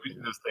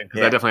this thing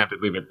because I definitely have to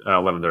leave at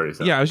 11:30.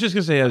 So. Yeah, I was just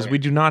gonna say, we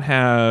did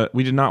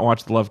not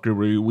watch the Love Guru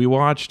movie. We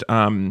watched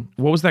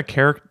what was that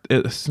character?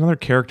 It's another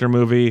character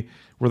movie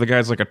where the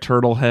guy's like a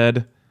turtle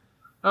head.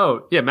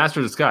 Oh yeah, Master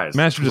of Disguise.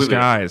 Master of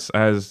Disguise.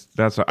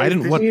 That's what I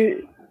didn't. What?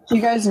 Do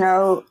you guys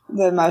know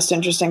the most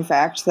interesting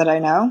fact that I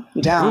know?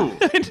 You don't.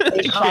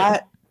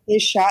 They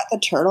shot the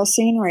turtle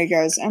scene where he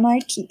goes, "Am I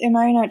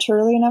not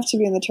turtly enough to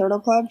be in the turtle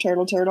club?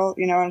 Turtle, turtle."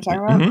 You know what I'm talking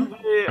about? Mm-hmm.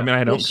 Yeah. I mean,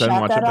 I don't. They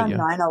shot that on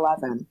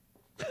 9/11.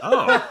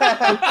 Oh.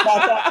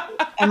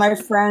 And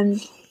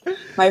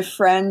my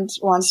friend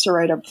wants to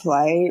write a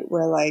play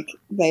where like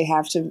they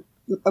have to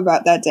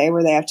about that day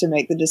where they have to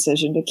make the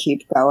decision to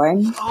keep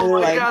going. Oh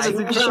my God, shoot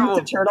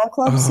the turtle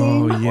club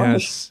scene. Oh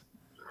yes.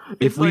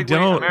 If we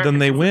don't, then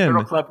they win.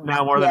 Turtle Club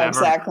now more than ever.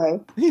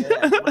 Exactly.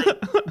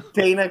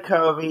 Dana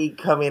Carvey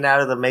coming out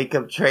of the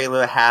makeup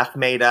trailer, half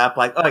made up,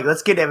 like, "Oh,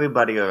 let's get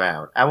everybody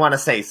around. I want to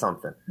say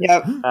something."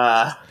 Yep.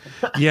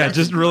 Yeah,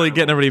 just really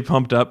getting everybody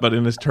pumped up, but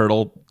in his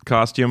turtle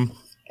costume.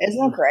 Isn't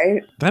that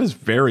great? That is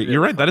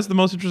you're right. That is the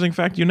most interesting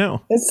fact you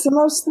know. It's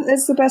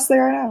the best thing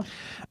I know.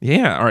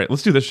 Yeah. All right.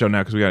 Let's do this show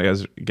now because we got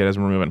to get as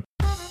we're moving.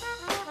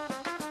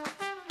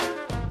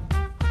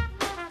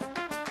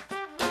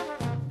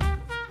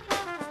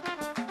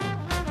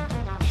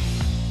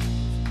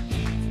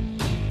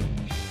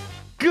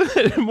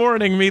 Good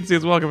morning,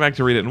 Meatsies. Welcome back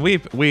to Read It and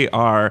Weep. We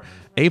are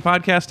a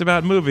podcast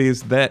about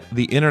movies that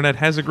the internet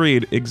has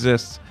agreed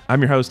exists.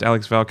 I'm your host,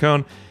 Alex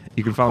Falcone.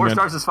 You can follow me.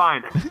 4 stars is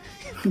fine.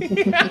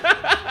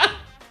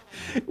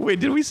 Wait,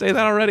 did we say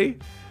that already?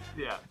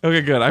 Yeah.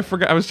 Okay, good. I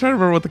forgot. I was trying to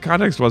remember what the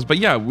context was, but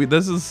yeah,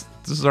 this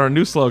is our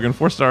new slogan.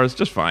 4 stars,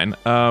 just fine.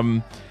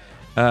 I'm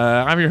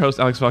your host,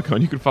 Alex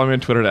Falcone. You can follow me on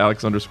Twitter at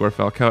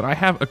Alex_Falcone. I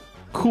have a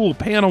cool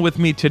panel with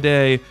me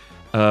today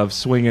of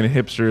swinging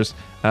hipsters.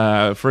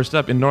 First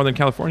up in Northern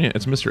California,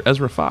 it's Mr.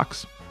 Ezra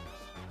Fox.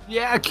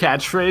 Yeah,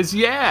 catchphrase.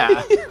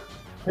 Yeah.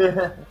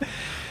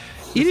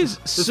 It is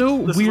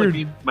so this weird.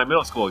 Is like my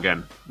middle school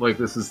again. Like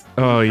this is.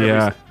 Oh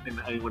yeah. Everything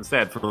that anyone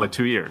said for like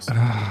 2 years.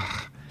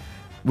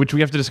 Which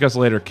we have to discuss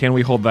later. Can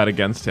we hold that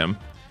against him?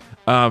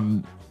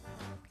 I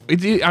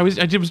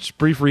did just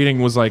brief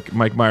reading. Was like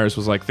Mike Myers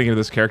was like thinking of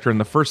this character, and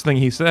the first thing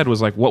he said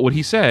was like, "What would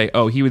he say?"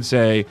 Oh, he would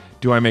say,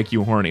 "Do I make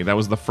you horny?" That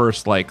was the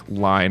first like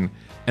line.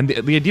 And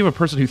the idea of a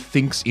person who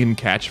thinks in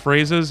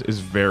catchphrases is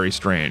very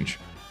strange.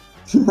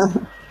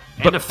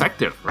 But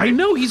effective, right? I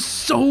know, he's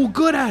so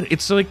good at it.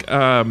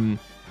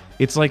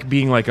 It's like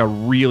being like a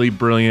really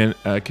brilliant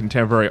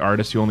contemporary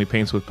artist who only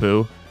paints with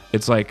poo.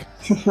 It's like,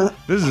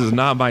 this is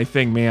not my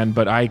thing, man,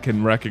 but I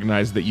can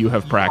recognize that you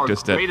have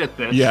practiced it. Great at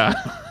this. Yeah.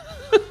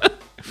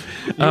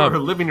 You are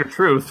living your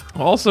truth.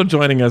 Also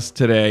joining us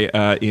today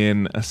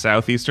in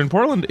southeastern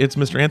Portland, it's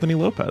Mr. Anthony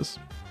Lopez.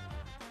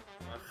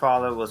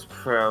 Father was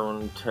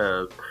prone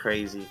to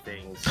crazy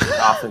things,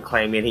 often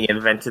claiming he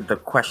invented the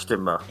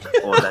question mark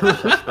or that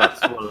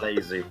suspects were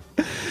lazy.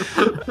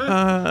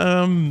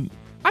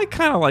 I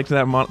kind of liked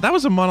that that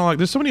was a monologue.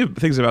 There's so many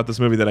things about this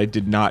movie that I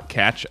did not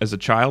catch as a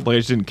child, like I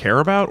just didn't care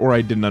about or I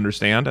didn't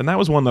understand, and that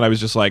was one that I was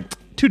just like,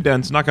 too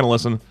dense, not going to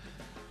listen.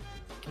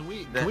 Can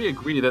we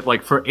agree that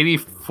like for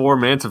 84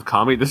 minutes of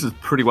comedy, this is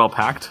pretty well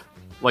packed?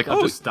 Like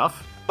just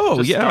stuff. Oh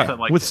just yeah, stuff that,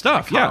 like, with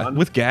stuff, yeah, on.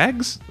 with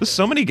gags. There's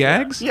so many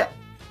gags. Yeah.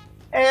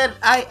 And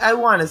I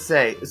want to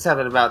say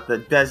something about the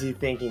 "does he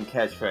thinking"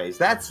 catchphrase.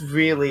 That's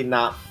really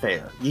not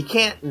fair. You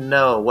can't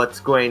know what's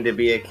going to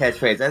be a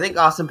catchphrase. I think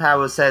Austin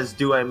Powers says,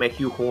 "Do I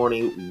make you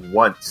horny?"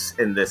 once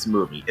in this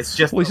movie. It's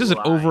just he says it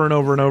over and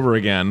over and over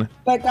again.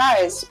 But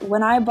guys,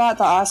 when I bought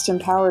the Austin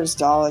Powers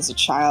doll as a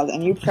child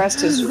and you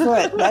pressed his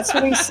foot, that's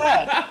what he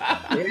said.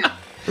 Yeah.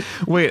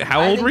 Wait,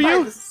 how old were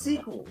you? The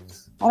sequels.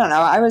 I don't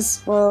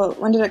know.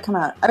 When did it come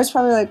out? I was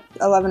probably like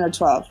 11 or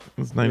 12.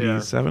 It's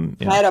 97.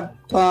 Yeah. I had a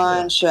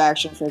bunch of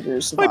action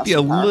figures. Might be a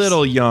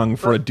little young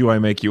for a "Do I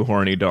Make You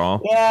Horny" doll.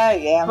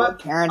 Yeah. My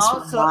parents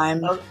were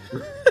fine.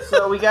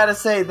 So we gotta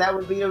say that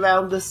would be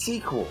around the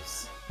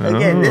sequels.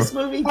 Again, this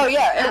movie. Oh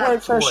yeah, it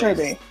would for sure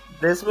be.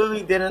 This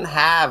movie didn't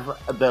have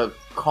the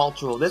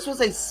cultural. This was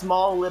a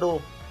small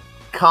little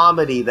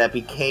comedy that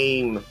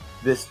became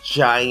this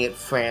giant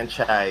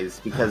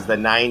franchise because the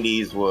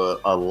 90s were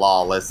a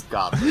lawless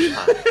godly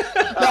time.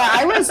 Yeah,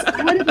 I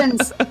would have been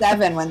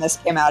 7 when this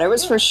came out. It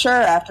was for sure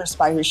after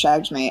Spy Who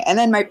Shagged Me. And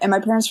then my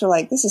parents were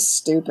like, "This is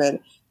stupid,"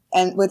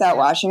 and without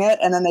watching it,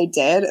 and then they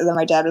did, and then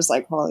my dad was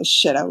like, "Holy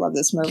shit, I love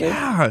this movie."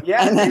 Yeah.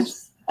 And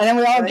then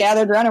we all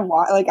gathered around and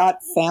got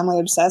family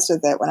obsessed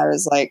with it when I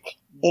was like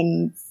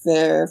in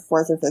the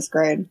 4th or 5th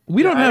grade.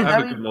 We don't have. I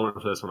have a good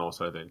moment for this one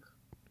also, I think.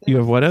 You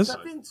have what, Ez?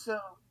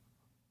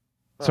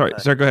 Sorry,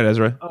 go ahead,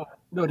 Ezra. Oh,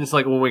 no, just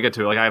like when we get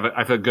to it, like I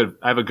have a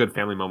good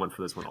family moment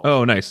for this one. Also.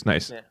 Oh, nice.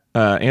 Yeah.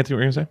 Anthony, what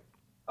were you gonna say?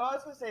 Oh, I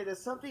was gonna say there's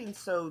something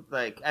so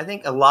like I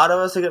think a lot of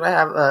us are gonna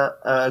have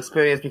a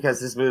experience because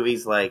this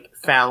movie's like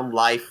found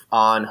life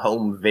on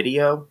home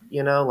video.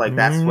 You know, like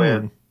that's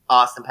where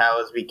Austin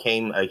Powers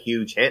became a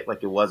huge hit.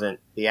 Like it wasn't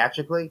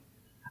theatrically,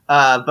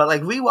 but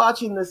like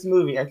rewatching this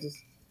movie,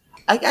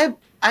 I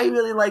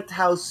really liked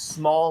how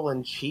small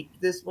and cheap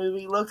this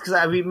movie looked because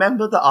I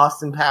remember the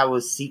Austin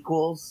Powers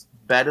sequels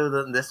better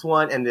than this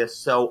one, and they're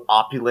so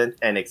opulent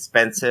and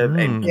expensive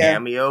and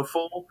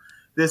cameo-full.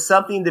 There's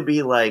something to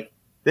be like,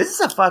 this is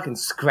a fucking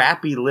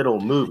scrappy little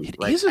movie.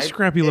 It is a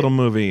scrappy little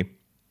movie.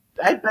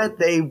 I bet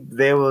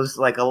there was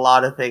like a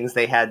lot of things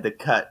they had to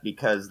cut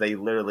because they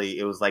literally,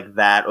 it was like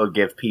that or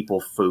give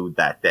people food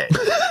that day.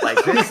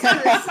 Like this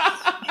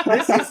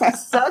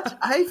is such,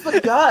 I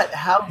forgot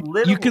how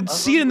little. You could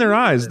see it in their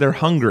eyes. They're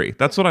hungry.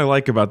 That's what I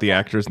like about the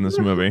actors in this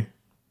movie.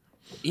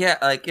 Yeah,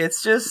 like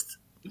it's just,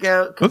 you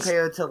know,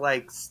 compared to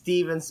like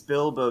Steven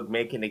Spielberg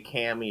making a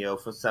cameo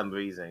for some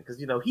reason. Because,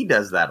 you know, he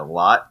does that a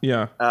lot.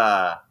 Yeah.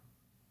 Tom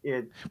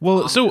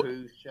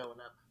Cruise showing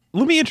up.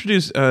 Let me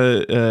introduce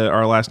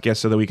our last guest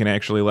so that we can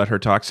actually let her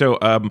talk. So,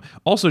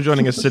 also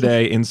joining us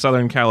today in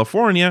Southern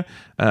California,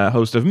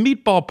 host of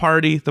Meatball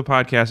Party, the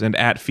podcast, and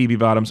at Phoebe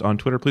Bottoms on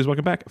Twitter. Please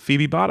welcome back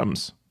Phoebe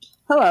Bottoms.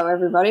 Hello,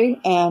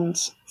 everybody, and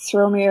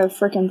throw me a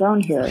freaking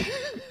bone here,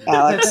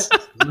 Alex.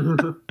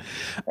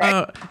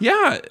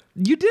 Yeah,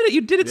 you did it.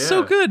 You did it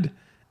so good.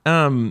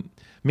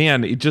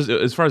 Man, it just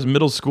as far as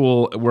middle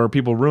school where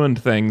people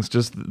ruined things,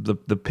 just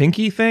the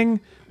pinky thing,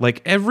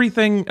 like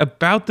everything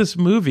about this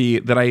movie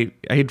that I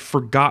had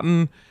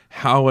forgotten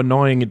how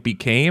annoying it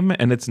became,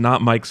 and it's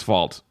not Mike's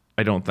fault,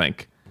 I don't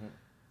think.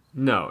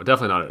 No,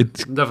 definitely not.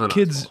 It's definitely not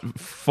kids'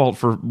 fault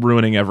for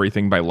ruining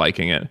everything by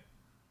liking it.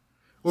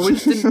 Well, we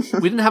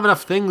didn't have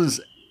enough things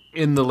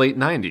in the late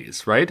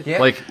 90s, right? Yeah.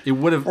 Like it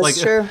would have like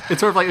true. it's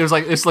sort of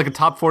like it's like a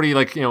top 40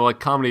 like, you know, like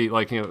comedy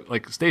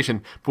like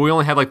station, but we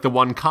only had like the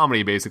one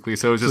comedy basically,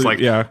 so it was just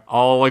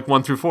all like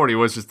 1 through 40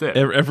 was just it.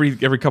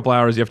 Every couple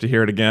hours you have to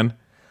hear it again.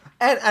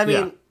 And I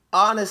mean,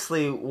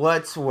 honestly,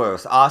 what's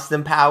worse,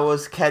 Austin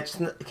Powers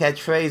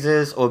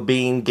catchphrases or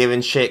being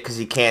given shit because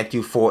he can't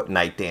do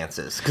Fortnite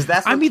dances? Because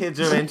that's what kids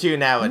are into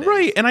nowadays,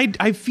 right? And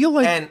I feel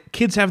like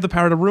kids have the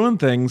power to ruin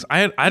things.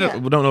 I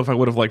don't know if I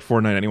would have liked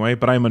Fortnite anyway,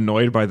 but I'm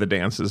annoyed by the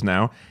dances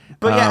now.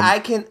 But I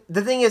can.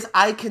 The thing is,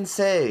 I can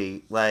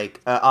say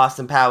like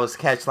Austin Powers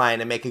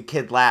catchline and make a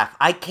kid laugh.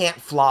 I can't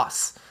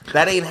floss.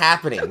 That ain't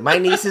happening. My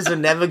nieces are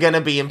never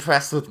gonna be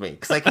impressed with me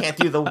because I can't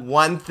do the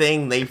one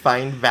thing they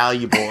find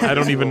valuable. I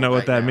don't even know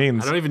what that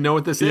means. I don't even know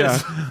what this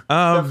is.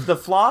 The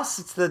floss.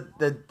 It's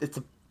it's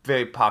a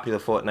very popular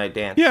Fortnite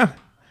dance. Yeah.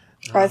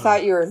 I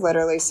thought you were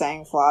literally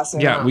saying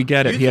flossing. Yeah, we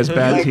get it. He has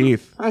bad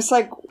teeth. I was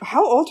like,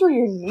 how old were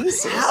your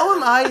nieces? How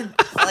am I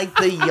like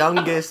the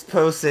youngest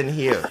person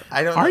here?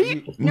 I don't. Are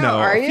you? No,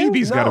 are you?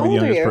 Phoebe's got to be the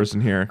youngest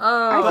person here.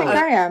 I think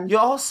I am. You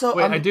also.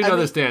 Wait, I do know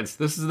this dance.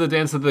 This is the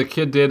dance that the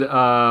kid did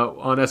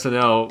on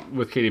SNL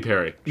with Katy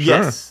Perry.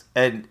 Yes,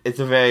 and it's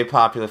a very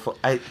popular.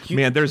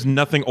 Man, there's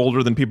nothing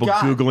older than people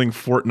Googling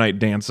Fortnite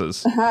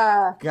dances.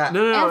 No.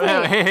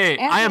 Hey,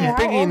 I am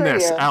bigging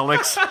this,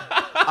 Alex.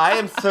 I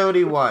am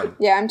 31.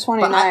 Yeah, I'm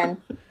 29.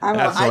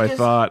 That's what I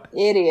thought.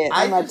 Idiot.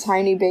 I'm a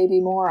tiny baby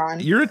moron.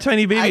 You're a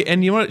tiny baby,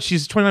 and you know what?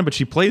 She's 29, but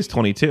she plays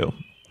 22.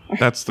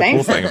 That's the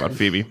cool thing about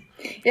Phoebe.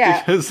 Yeah,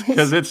 because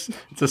it's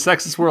a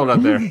sexist world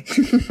out there.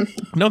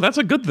 No, that's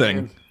a good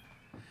thing.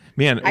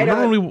 Man,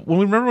 remember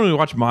when we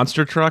watched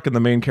Monster Truck and the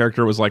main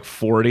character was like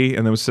 40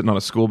 and then was sitting on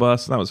a school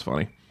bus? That was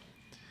funny.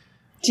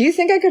 Do you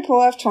think I could pull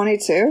off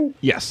 22?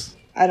 Yes.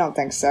 I don't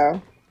think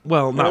so.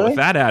 Well, not with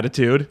that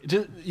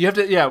attitude. You have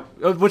to,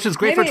 which is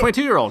great for a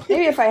 22-year-old.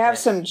 Maybe if I have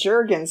some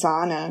Jergens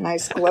on and a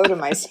nice glow to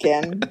my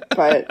skin,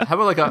 but... How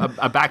about like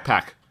a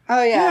backpack?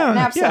 Oh, yeah,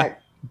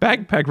 knapsack. Yeah.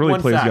 Backpack really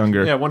plays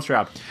younger. Yeah, one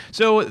strap.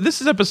 So this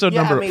is episode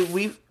number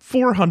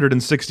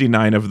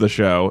 469 of the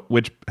show,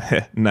 which,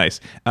 nice.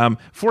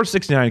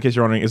 469, in case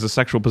you're wondering, is a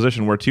sexual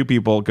position where two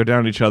people go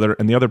down to each other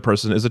and the other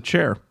person is a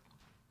chair.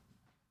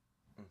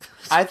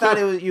 I thought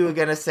you were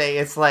going to say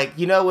it's like,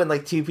 you know when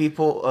like two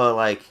people are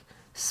like...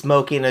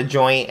 smoking a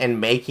joint and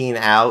making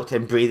out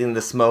and breathing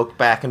the smoke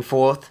back and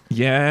forth.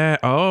 Yeah.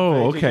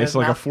 Oh, okay. So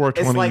like a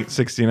 420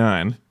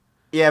 69.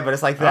 Yeah, but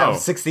it's like that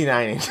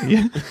 69.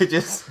 Yeah. You're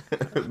just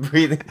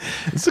breathing.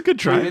 It's a good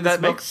try. I mean, that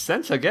makes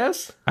sense, I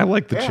guess. I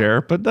like the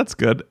chair, but that's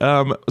good.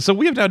 So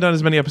we have now done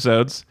as many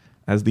episodes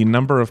as the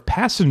number of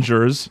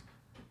passengers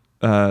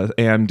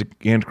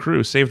and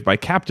crew saved by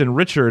Captain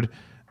Richard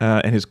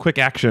and his quick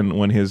action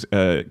when his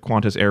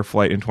Qantas Air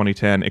flight in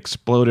 2010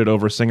 exploded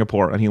over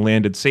Singapore and he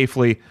landed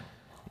safely.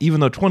 Even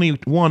though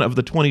 21 of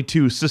the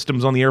 22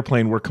 systems on the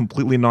airplane were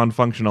completely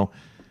non-functional,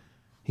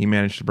 he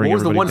managed to bring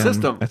everybody down. What was the one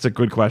system? That's a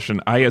good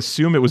question. I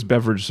assume it was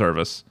beverage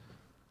service.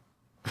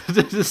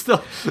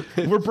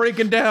 We're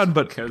breaking down,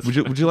 but would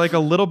you like a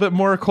little bit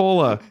more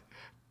cola?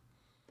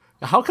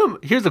 How come?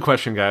 Here's the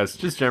question, guys.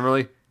 Just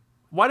generally,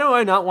 why do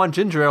I not want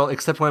ginger ale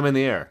except when I'm in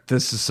the air?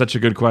 This is such a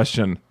good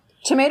question.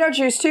 Tomato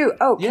juice too.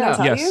 Oh, can I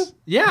tell you?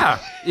 Yeah.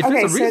 If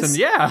there's a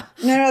reason,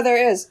 No,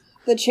 there is.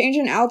 The change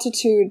in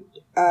altitude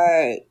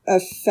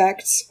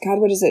affects, God,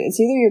 what is it? It's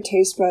either your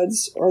taste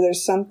buds or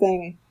there's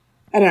something,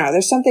 I don't know,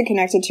 there's something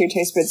connected to your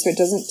taste buds so it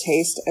doesn't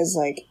taste as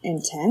like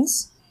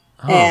intense.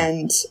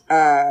 And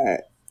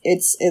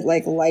it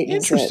like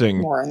lightens it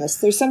more in this.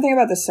 There's something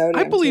about the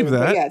sodium. I believe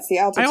that. But yeah, it's the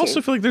altitude. I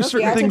also feel like there's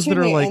certain things that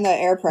are like, the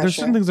air pressure. There's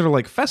certain things that are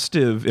like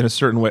festive in a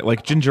certain way.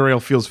 Like ginger ale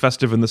feels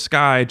festive in the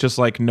sky, just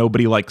like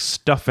nobody likes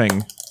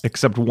stuffing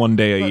except one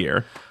day a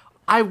year.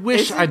 I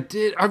wish I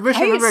did. I wish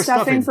I I eat remember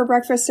stuffing for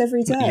breakfast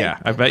every day. Yeah,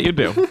 I bet you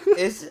do.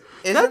 Isn't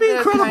That'd be there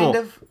incredible. kind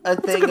of a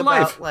thing good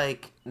about life.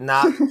 like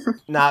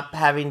not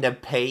having to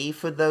pay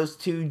for those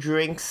 2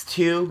 drinks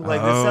too?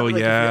 Like there's Oh, something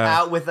like if you're yeah.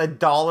 out with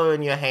 $1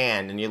 in your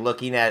hand and you're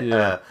looking at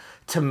Yeah.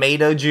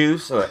 tomato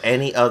juice or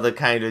any other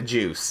kind of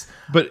juice.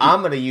 But-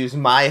 I'm gonna use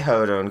my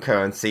hard-earned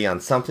currency on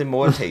something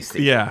more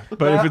tasty. Yeah,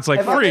 but if it's like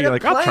if I'm free, in you're a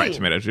like, I'll try plane-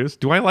 tomato juice.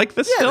 Do I like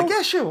this Yeah, still? like,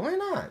 yeah, sure, why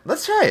not?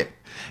 Let's try it.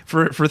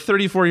 For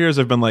 34 years,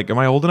 I've been like, am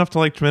I old enough to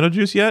like tomato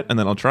juice yet? And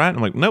then I'll try it. And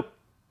I'm like, nope,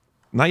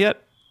 not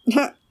yet.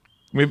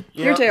 Maybe,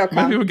 Your day will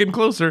come. maybe we're getting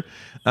closer.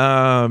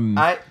 Can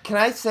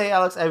I say,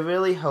 Alex, I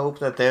really hope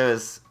that there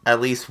is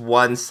at least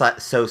one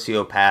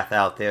sociopath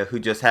out there who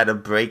just had a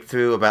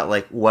breakthrough about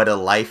like what a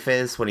life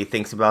is when he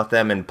thinks about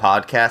them in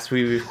podcasts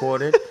we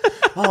recorded.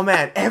 Oh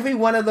man, every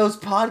one of those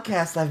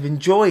podcasts I've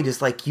enjoyed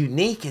is like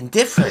unique and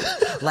different,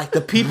 like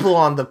the people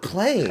on the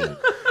plane.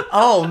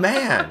 Oh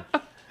man,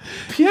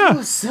 people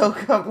are so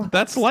complex.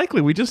 That's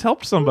likely. We just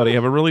helped somebody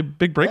have a really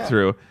big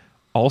breakthrough.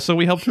 Also,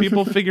 we helped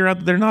people figure out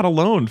that they're not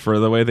alone for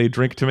the way they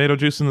drink tomato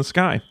juice in the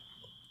sky.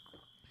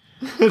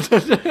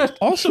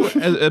 Also,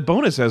 a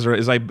bonus, Ezra,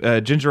 is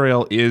ginger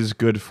ale is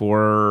good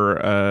for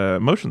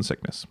motion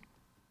sickness.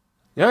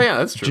 Yeah,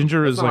 that's true.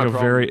 Ginger That's is not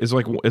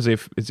like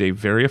a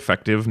very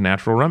effective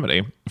natural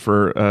remedy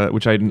for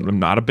which I'm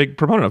not a big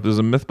proponent of. This is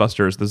a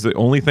MythBusters. This is the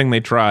only thing they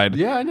tried.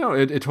 Yeah, I know.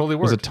 It totally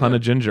worked. Was a ton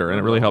of ginger, and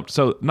it really helped.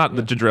 So, not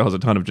that ginger ale has a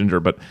ton of ginger,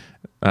 but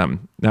now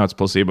it's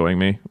placeboing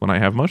me when I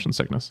have motion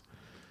sickness.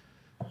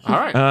 All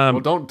right.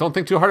 Well, don't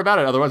think too hard about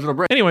it, otherwise it'll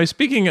break. Anyway,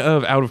 speaking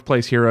of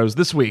out-of-place heroes,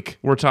 this week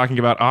we're talking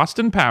about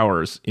Austin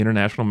Powers,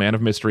 International Man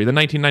of Mystery, the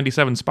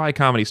 1997 spy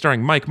comedy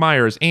starring Mike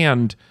Myers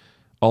and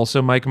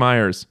also Mike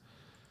Myers,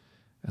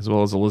 as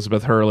well as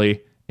Elizabeth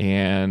Hurley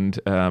and,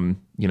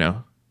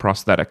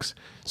 prosthetics.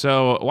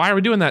 So why are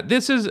we doing that?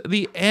 This is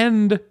the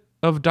end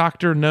of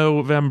Dr.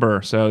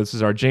 November. So this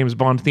is our James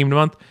Bond themed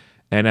month.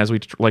 And as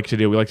we like to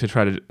do, we like to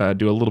try to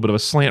do a little bit of a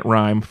slant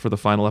rhyme for the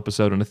final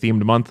episode in a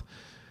themed month.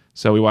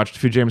 So we watched a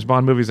few James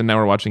Bond movies, and now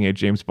we're watching a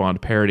James Bond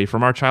parody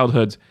from our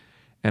childhoods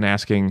and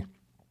asking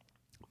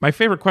my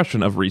favorite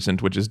question of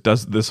recent, which is,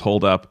 does this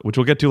hold up? Which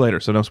we'll get to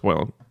later, so no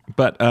spoil.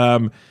 But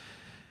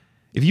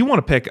if you want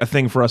to pick a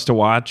thing for us to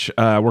watch,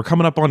 we're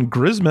coming up on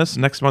Christmas.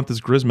 Next month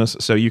is Christmas,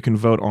 so you can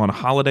vote on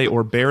holiday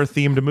or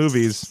bear-themed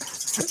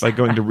movies by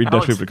going to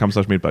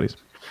read-week.com/meetbuddies.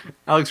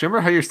 Alex, remember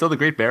how you're still the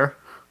Great Bear?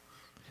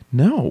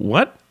 No,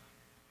 what?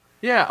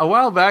 Yeah, a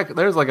while back,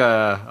 there's like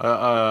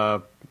I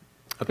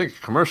think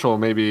a commercial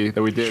maybe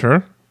that we did.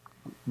 Sure.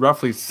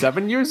 Roughly 6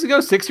 years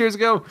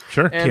ago.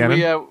 Sure, and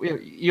canon.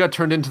 you got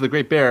turned into the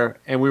Great Bear,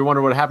 and we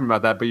wondered what happened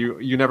about that, but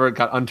you never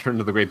got unturned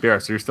into the Great Bear,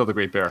 so you're still the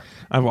Great Bear.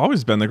 I've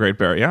always been the Great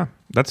Bear. Yeah,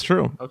 that's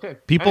true. Okay.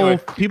 People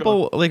Anyway, keep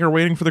like are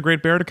waiting for the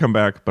Great Bear to come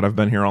back, but I've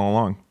been here all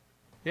along.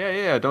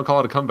 Yeah. Don't call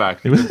it a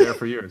comeback. You've been there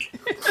for years.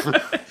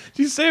 Did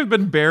you say I've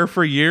been bear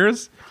for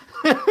years?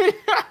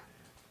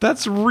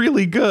 That's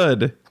really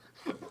good.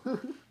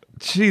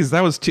 Jeez,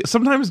 that was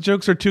sometimes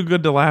jokes are too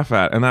good to laugh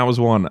at, and that was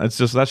one. It's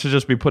just that should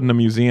just be put in a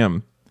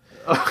museum.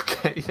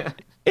 Okay, yeah.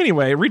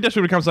 Anyway,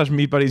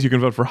 read.com/meetbuddies. You can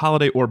vote for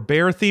holiday or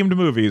bear-themed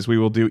movies. We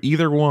will do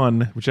either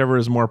one, whichever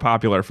is more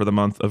popular for the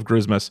month of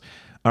Christmas.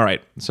 All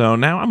right, so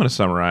now I'm going to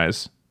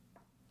summarize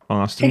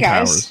Austin Hey,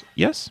 guys. Powers.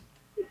 Yes?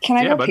 Can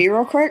I Yeah, go bud. pee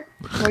real quick?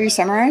 Will you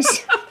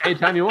summarize?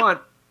 Anytime you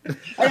want.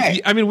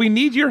 Okay. I mean, we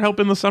need your help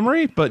in the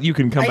summary, but you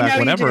can come I back know you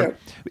whenever.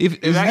 do.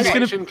 Is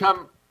this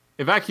gonna,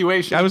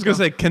 Evacuation. I was going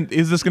to say,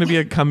 is this going to be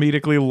a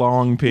comedically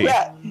long pee?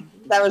 Yeah,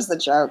 that was the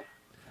joke.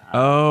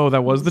 Oh,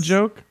 that was the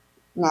joke?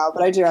 No,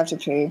 but I do have to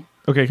pee.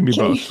 Okay, it can be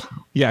Can both.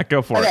 Yeah,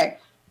 go for it.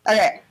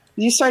 Okay.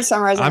 You start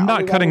summarizing. I'm I'll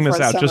not be cutting ready this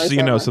before the out, just so you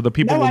summary's know, over. so the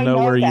people No, will I know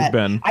where you've that.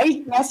 been.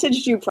 I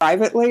messaged you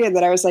privately, and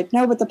then I was like,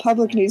 no, but the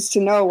public needs to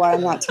know why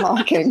I'm not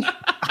talking.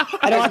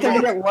 I don't want them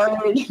to get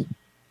worried.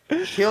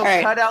 He'll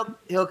cut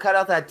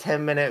out that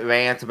 10-minute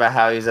rant about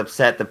how he's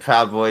upset the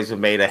Proud Boys were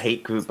made a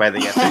hate group by the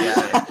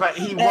FBI. But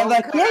he And I'm won't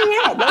like, cut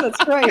yeah, no,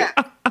 that's great.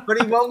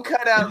 But he won't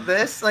cut out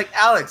this. Like,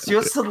 Alex,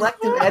 your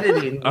selective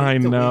editing. I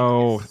week to week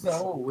know. is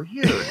so weird.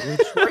 Your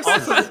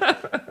choices.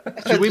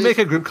 Should we make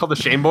a group called the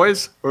Shame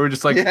Boys? Or we're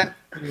just like, Yeah.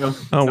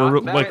 Oh, we're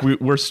not- like we're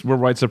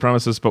white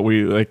supremacists, but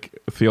we like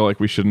feel like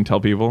we shouldn't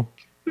tell people.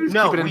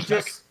 No, keep it in we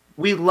check.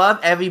 we love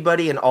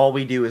everybody, and all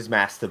we do is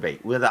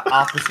masturbate. We're the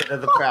opposite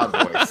of the Proud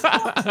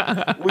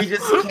Boys. We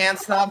just can't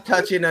stop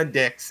touching our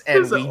dicks,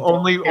 and we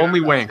only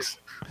wanks.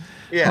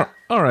 Yeah.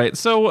 All right,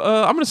 so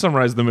I'm going to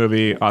summarize the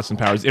movie Austin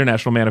Powers,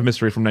 International Man of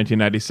Mystery from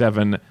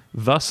 1997. I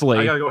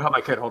Thusly, gotta go help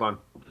my kid. Hold on.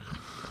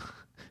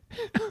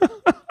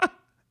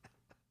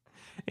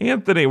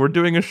 Anthony, we're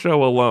doing a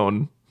show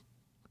alone.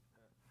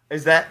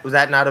 Was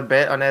that not a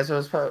bit on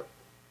Ezra's part?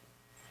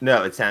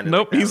 No, it sounded.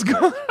 Nope, like he's that.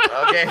 gone.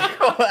 Okay,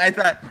 cool. I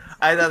thought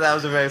that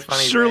was a very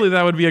funny. Surely bit.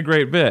 that would be a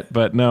great bit,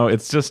 but no,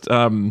 it's just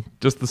the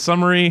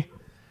summary.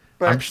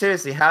 But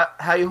seriously,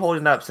 how you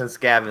holding up since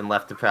Gavin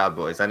left the Proud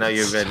Boys? I know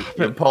you've been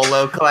your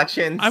polo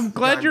collections. I'm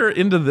glad you're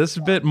into this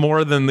bit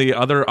more than the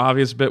other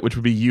obvious bit, which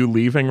would be you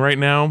leaving right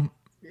now.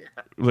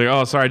 Like,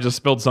 oh, sorry, I just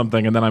spilled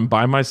something, and then I'm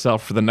by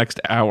myself for the next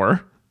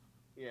hour.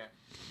 Yeah.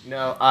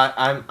 No,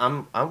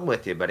 I'm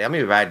with you, buddy. I'm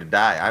even ready to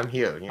die. I'm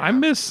here. You know? I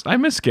miss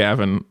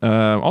Gavin.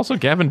 Also,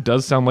 Gavin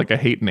does sound like a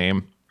hate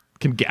name.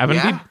 Can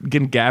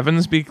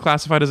Gavins be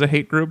classified as a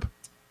hate group?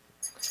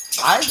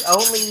 I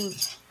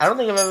don't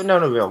think I've ever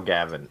known a real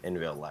Gavin in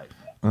real life.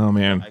 Oh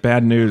man,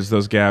 bad news.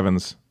 Those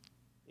Gavins.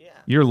 Yeah.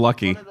 You're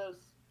lucky.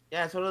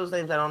 It's one of those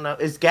names I don't know.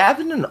 Is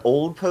Gavin an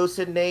old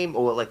person name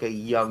or like a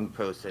young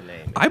person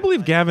name? I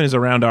believe Gavin is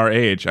around our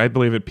age. I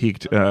believe it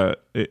peaked a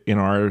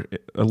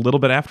little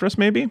bit after us,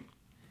 maybe.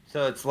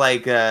 So it's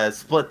like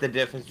split the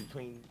difference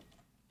between.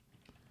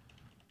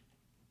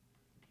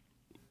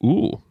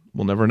 Ooh,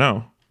 we'll never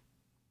know.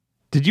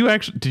 Did you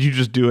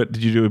just do it?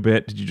 Did you do a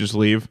bit? Did you just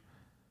leave?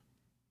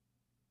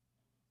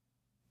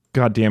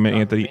 God damn it,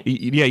 Anthony.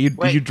 Yeah,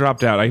 you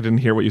dropped out. I didn't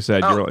hear what you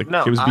said. You were like,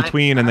 no, it was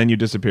between and then you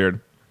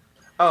disappeared.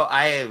 Oh,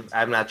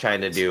 I'm not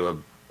trying to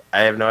do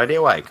I have no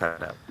idea why I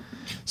cut out.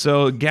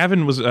 So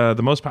Gavin was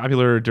the most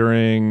popular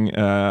during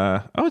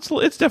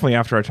it's definitely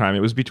after our time. It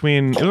was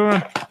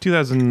around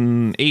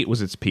 2008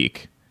 was its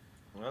peak.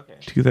 Okay.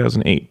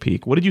 2008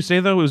 peak. What did you say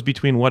though? It was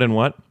between what and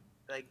what?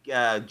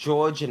 Like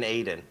George and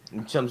Aiden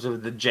in terms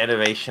of the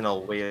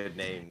generational weird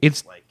names.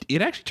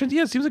 It actually turns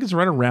it seems like it's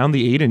right around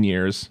the Aiden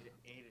years.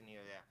 Aiden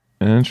year,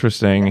 yeah.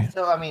 Interesting.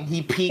 So I mean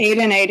he peaked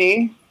Aiden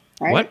AD.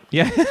 Right? What?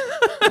 Yeah.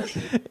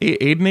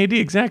 Aiden AD,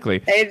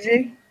 exactly.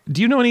 AD.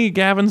 Do you know any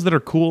Gavins that are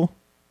cool?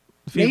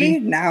 Phoebe? Me?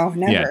 No,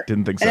 never. Yeah,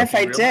 didn't think so. And if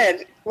I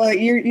did, well,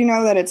 you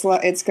know that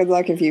it's good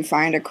luck if you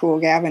find a cool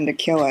Gavin to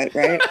kill it,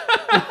 right?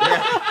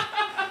 Yeah.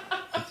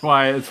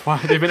 That's why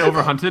they've been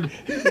overhunted.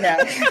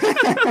 Yeah.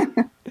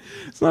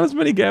 It's not as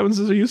many Gavins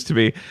as there used to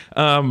be.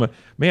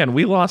 Man,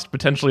 we lost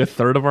potentially a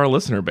third of our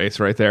listener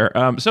base right there.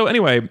 So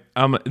anyway,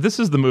 this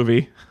is the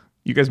movie.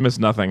 You guys missed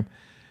nothing.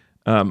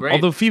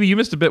 Although, Phoebe, you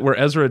missed a bit where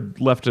Ezra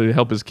left to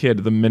help his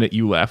kid the minute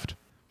you left.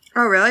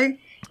 Oh, really?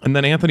 And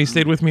then Anthony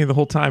stayed with me the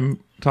whole time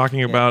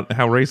talking about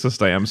how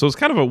racist I am. So it's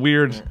kind of a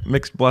weird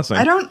mixed blessing.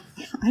 I don't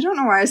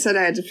know why I said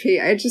I had to pee.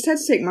 I just had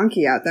to take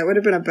Monkey out. That would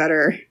have been a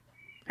better...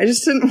 I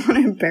just didn't want to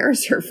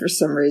embarrass her for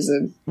some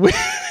reason.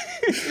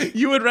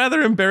 You would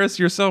rather embarrass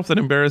yourself than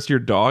embarrass your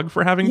dog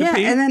for having to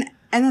pee? Yeah,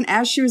 and then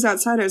as she was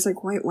outside, I was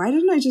like, wait, why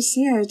didn't I just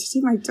say I had to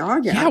take my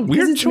dog out? Yeah,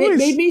 weird choice. It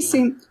made me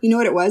seem... You know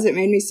what it was? It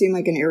made me seem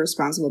like an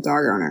irresponsible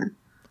dog owner.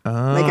 Oh.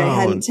 Like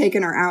I hadn't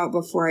taken her out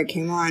before I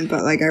came on,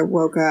 but like I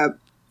woke up...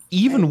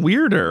 Even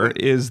weirder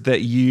is that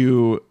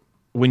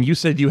when you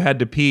said you had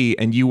to pee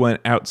and you went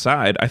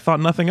outside, I thought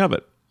nothing of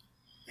it.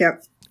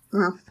 Yep.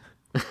 Well,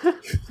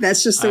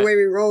 that's just the way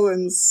we roll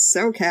in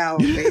SoCal,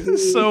 baby.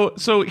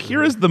 So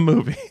here is the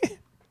movie.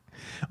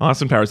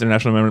 Austin Powers,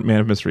 International Man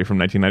of Mystery from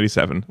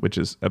 1997, which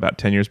is about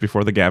 10 years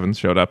before the Gavins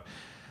showed up.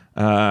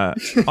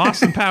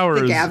 Austin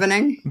Powers. The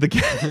Gavining?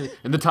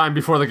 In the time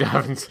before the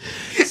Gavins.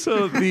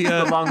 So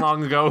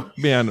long ago.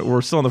 Man,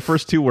 we're still on the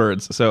first two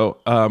words. So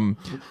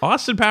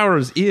Austin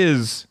Powers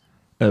is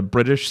a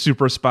British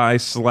super spy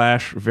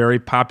 / very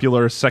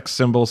popular sex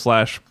symbol /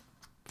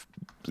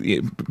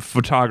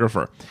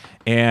 photographer.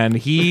 And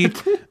he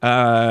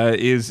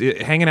is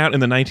hanging out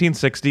in the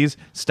 1960s,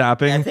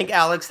 stopping. I think,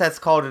 Alex, that's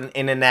called an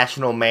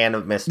international man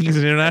of mystery. He's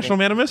an international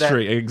man of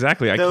mystery.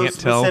 Exactly. I can't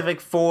tell. Those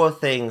specific 4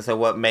 things are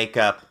what make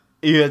up.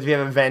 You have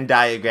a Venn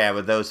diagram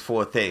with those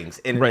 4 things.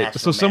 Right.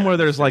 So somewhere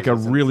there's like a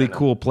really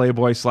cool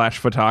Playboy /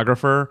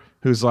 photographer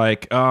who's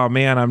like, oh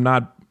man, I'm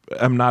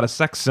not a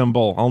sex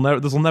symbol.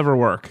 This will never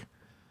work.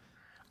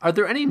 Are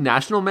there any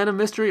national man of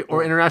mystery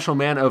or international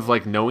man of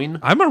like knowing?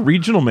 I'm a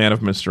regional man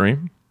of mystery.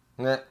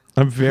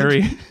 I'm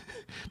very...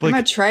 I'm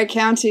a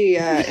tri-county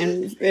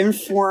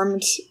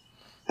informed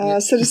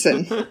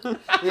citizen.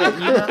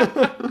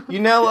 Yeah, you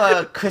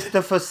know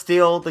Christopher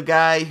Steele, the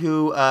guy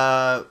who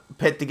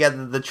put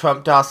together the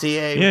Trump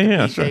dossier?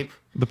 Yeah, sure.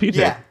 The P-tape.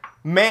 Yeah,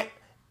 man,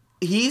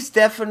 he's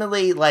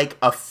definitely like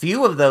a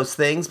few of those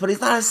things, but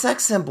he's not a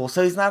sex symbol,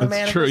 so he's not a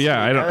man. That's true.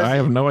 Yeah, I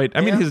have no idea.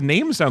 I mean, his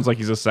name sounds like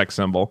he's a sex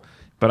symbol,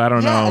 but I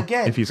don't know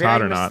if he's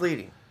hot or not.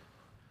 Misleading.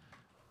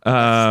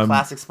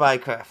 Classic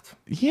spycraft.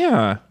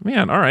 Yeah,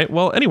 man. All right.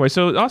 Well, anyway,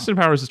 so Austin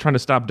Powers is trying to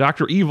stop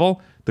Dr.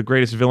 Evil, the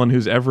greatest villain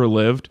who's ever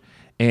lived,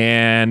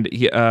 and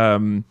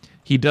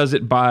he does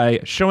it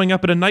by showing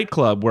up at a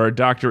nightclub where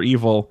Dr.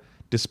 Evil,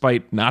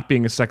 despite not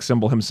being a sex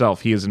symbol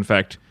himself, he is in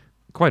fact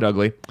quite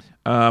ugly.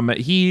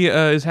 He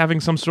is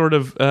having some sort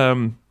of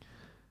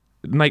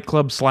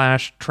nightclub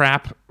 /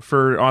 trap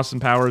for Austin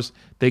Powers.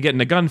 They get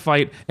in a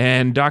gunfight,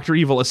 and Dr.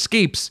 Evil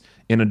escapes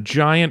in a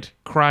giant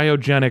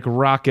cryogenic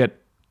rocket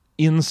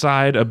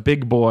inside a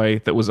big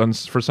boy that was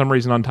for some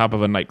reason on top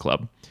of a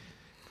nightclub.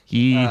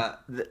 I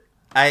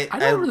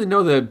don't really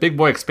know the big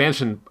boy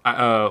expansion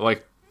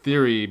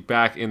theory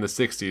back in the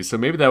 60s, so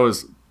maybe that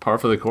was par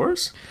for the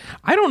course.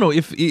 I don't know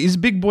if is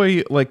big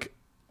boy like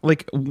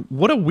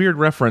what a weird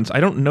reference. I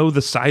don't know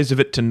the size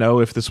of it to know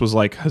if this was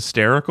like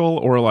hysterical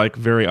or like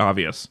very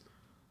obvious.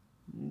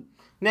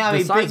 No, I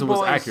mean, the size big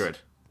was boys,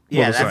 accurate.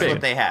 Yeah, that's what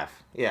they have.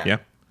 Yeah.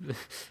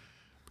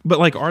 But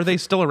like, are they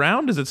still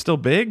around? Is it still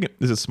big?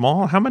 Is it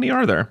small? How many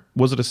are there?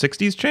 Was it a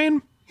 60s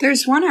chain?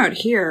 There's one out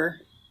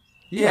here.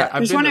 Yeah,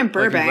 there's one in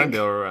Burbank.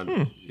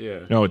 Yeah.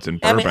 No, it's in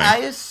Burbank. I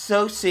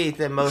associate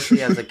them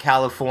mostly as a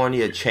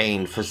California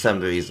chain for some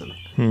reason.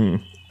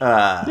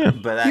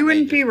 But you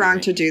wouldn't be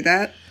wrong to do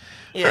that.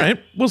 Yeah. All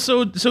right. Well,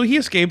 so he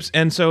escapes,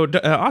 and so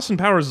Austin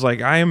Powers is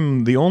like, I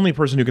am the only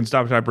person who can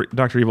stop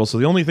Dr. Evil, so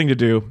the only thing to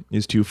do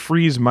is to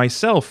freeze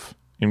myself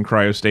in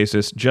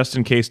cryostasis just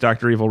in case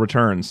Dr. Evil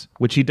returns,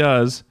 which he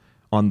does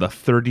on the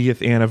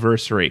 30th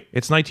anniversary.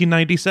 It's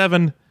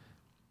 1997.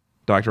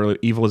 Dr.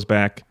 Evil is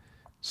back.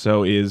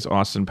 So is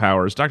Austin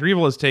Powers. Dr.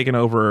 Evil has taken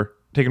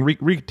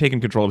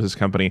control of his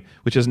company,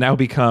 which has now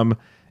become,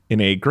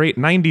 in a great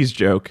 90s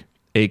joke,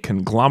 a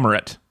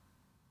conglomerate.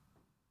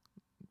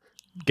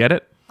 Get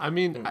it? I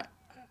mean,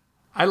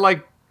 I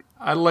think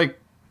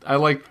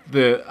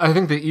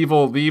the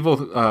evil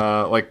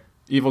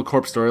Evil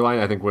Corp storyline,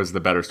 I think, was the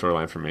better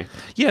storyline for me.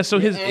 Yeah, so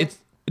it's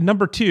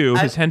number 2,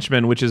 his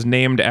henchman, which is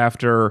named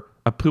after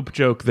a poop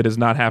joke that has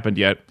not happened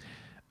yet.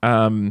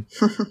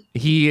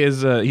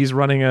 He's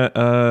running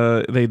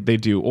they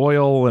do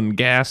oil and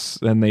gas,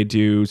 and they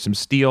do some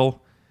steel.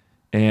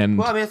 And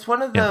well, I mean, it's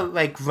one of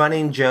the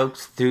running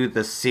jokes through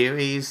the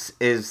series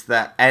is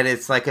that, and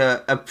it's like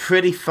a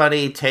pretty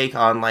funny take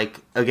on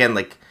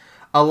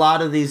a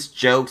lot of these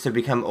jokes have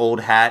become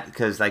old hat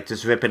because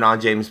just ripping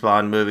on James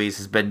Bond movies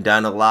has been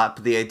done a lot.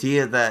 But the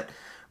idea that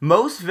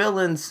most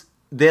villains,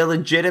 their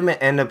legitimate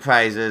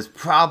enterprises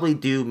probably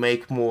do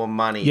make more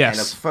money and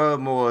are far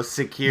more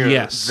secure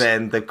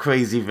than the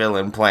crazy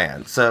villain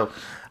plan. So.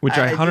 Which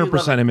I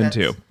 100% am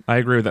into. I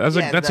agree with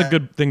that. That's a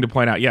good thing to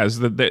point out. Yeah, is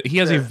that he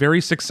has a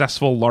very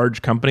successful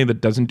large company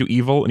that doesn't do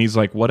evil, and he's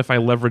like, what if I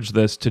leverage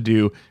this to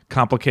do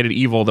complicated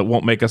evil that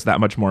won't make us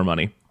that much more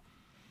money?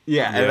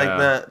 Yeah,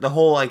 and the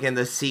whole in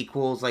the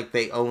sequels,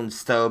 they own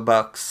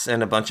Starbucks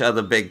and a bunch of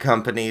other big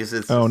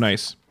companies.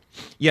 Nice.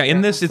 Yeah,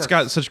 in this, it's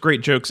got such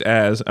great jokes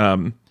as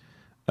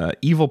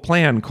evil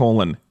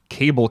plan,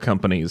 cable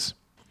companies.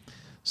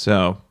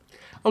 So.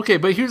 Okay,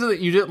 but here's the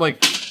you did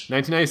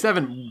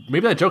 1997,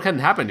 maybe that joke hadn't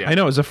happened yet. I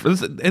know,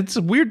 it's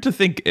weird to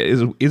think,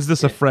 is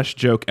this a fresh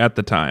joke at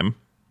the time?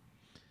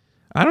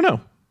 I don't know.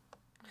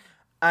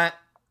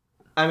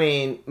 I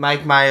mean,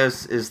 Mike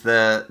Myers is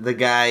the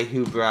guy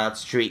who brought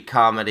street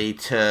comedy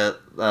to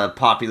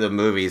popular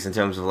movies in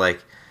terms of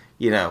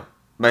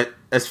but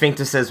a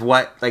sphincter says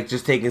what?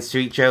 Just taking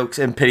street jokes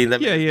and pitting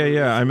them.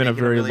 Yeah. I'm in a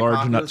very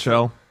large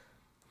nutshell.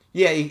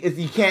 Yeah,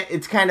 you can't.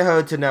 It's kind of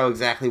hard to know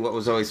exactly what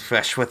was always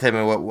fresh with him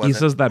and what wasn't. He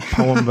says that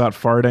poem about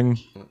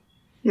farting.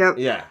 Yep.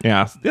 Yeah.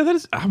 That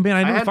is. I mean,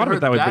 I never thought of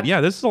it that way, but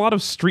yeah, this is a lot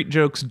of street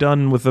jokes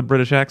done with a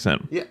British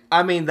accent. Yeah,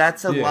 I mean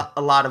that's a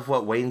lot of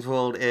what Wayne's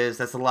World is.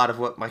 That's a lot of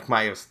what Mike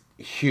Myers'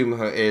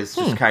 humor is,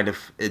 just kind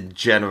of in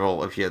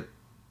general. If you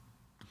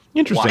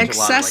interesting,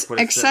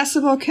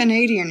 accessible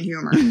Canadian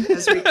humor,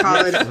 as we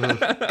call it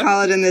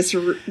in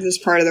this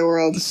part of the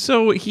world.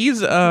 So he's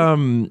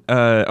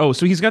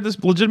so he's got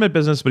this legitimate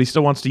business, but he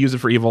still wants to use it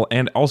for evil,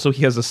 and also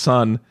he has a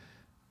son,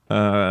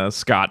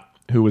 Scott,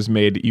 who was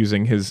made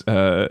using his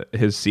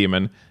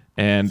semen,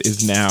 and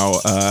is now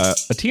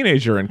a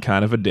teenager and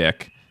kind of a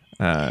dick.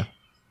 And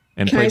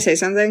can I say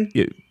something?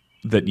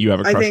 That you have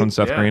a crush on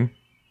Seth Green?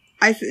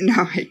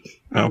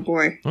 Oh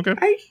boy. Okay.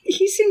 I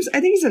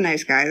think he's a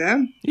nice guy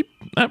though.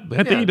 I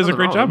think he does a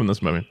great job in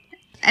this movie.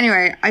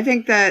 Anyway, I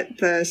think that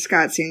the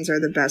Scott scenes are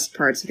the best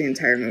parts of the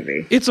entire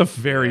movie. It's a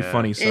very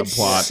funny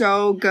subplot. It's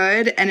so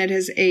good, and it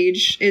has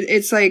aged.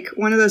 It's like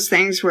one of those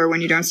things where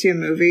when you don't see a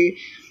movie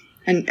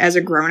and as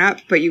a grown-up,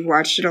 but you've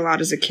watched it a lot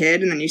as a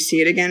kid, and then you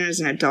see it again as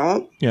an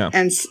adult,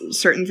 and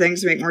certain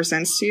things make more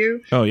sense to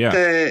you. Oh,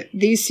 yeah.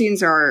 These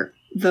scenes are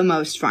the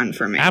most fun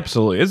for me.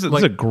 Absolutely. It's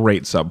a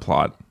great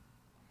subplot.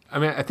 I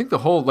mean, I think the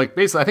whole,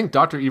 basically, I think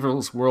Dr.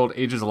 Evil's world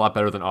ages a lot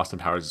better than Austin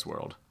Powers'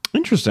 world.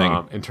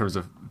 Interesting. In terms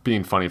of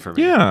being funny for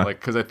me. Yeah.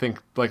 Because I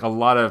think, a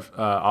lot of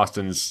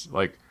Austin's,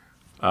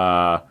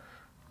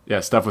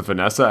 stuff with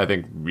Vanessa, I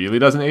think, really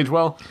doesn't age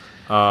well.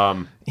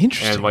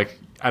 Interesting. And,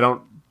 I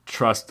don't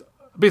trust...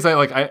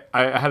 Basically, I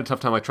had a tough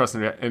time,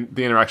 trusting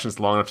the interactions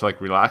long enough to,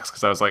 relax,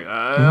 because I was like,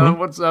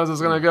 how's this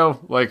going to go?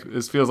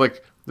 This feels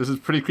like this is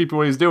pretty creepy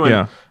what he's doing.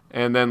 Yeah.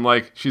 And then,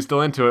 she's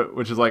still into it,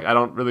 which is, I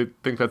don't really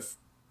think that's...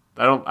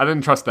 I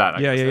didn't trust that.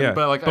 I guess.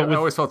 But I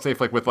always felt safe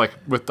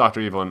with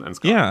Dr. Evil and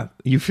Scott. Yeah,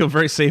 you feel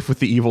very safe with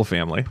the Evil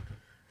family.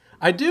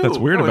 I do. That's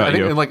weird about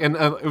you. And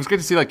it was good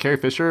to see Carrie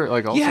Fisher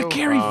also. Yeah,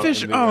 Carrie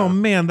Fisher. Oh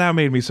man, that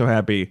made me so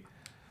happy.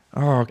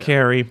 Oh,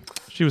 Carrie,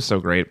 she was so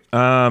great.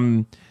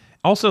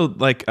 Also,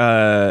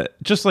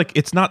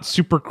 it's not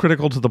super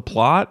critical to the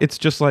plot. It's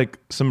just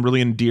some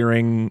really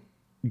endearing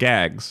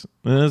gags.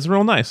 It's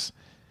real nice.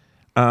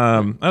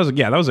 That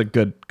was a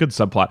good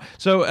subplot.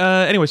 So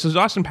anyway, so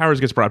Austin Powers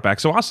gets brought back.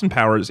 So Austin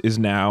Powers is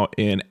now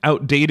an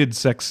outdated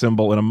sex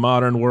symbol in a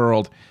modern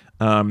world,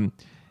 and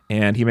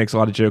he makes a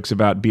lot of jokes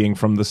about being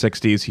from the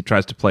 60s. He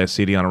tries to play a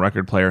CD on a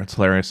record player. It's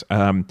hilarious.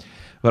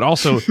 But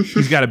also,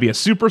 he's got to be a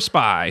super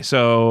spy.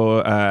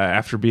 So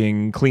after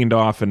being cleaned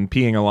off and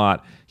peeing a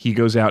lot, he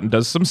goes out and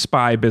does some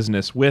spy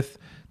business with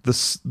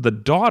the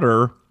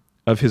daughter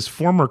of his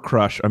former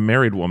crush, a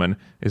married woman,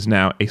 is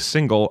now a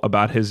single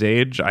about his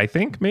age, I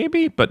think,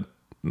 maybe, but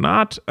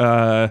not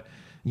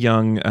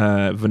young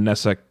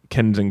Vanessa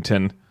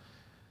Kensington,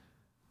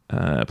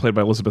 played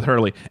by Elizabeth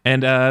Hurley.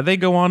 And they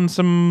go on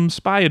some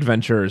spy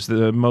adventures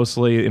that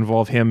mostly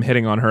involve him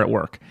hitting on her at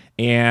work.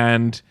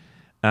 And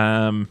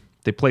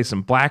they play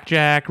some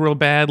blackjack real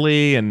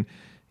badly, and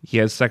he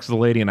has sex with a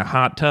lady in a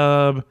hot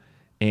tub,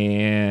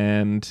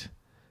 and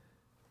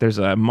there's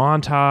a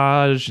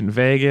montage in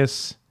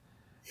Vegas.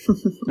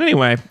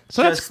 Anyway,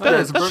 so that's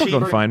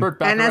going fine.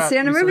 And that's the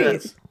end of the movie.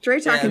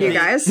 Great talking to you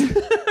guys.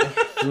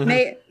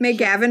 may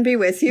Gavin be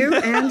with you,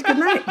 and good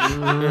night.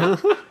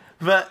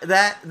 But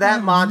that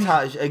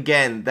montage,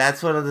 again,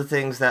 that's one of the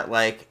things that,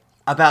 like,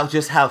 about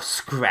just how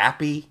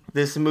scrappy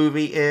this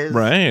movie is.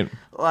 Right.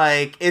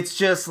 Like, it's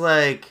just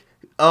like,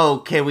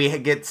 oh, can we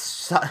get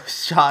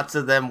shots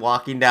of them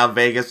walking down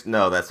Vegas?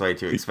 No, that's way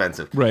too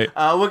expensive. Right.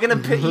 We're going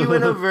to put you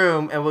in a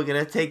room, and we're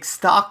going to take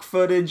stock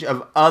footage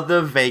of other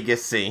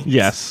Vegas scenes.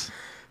 Yes.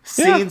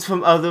 Scenes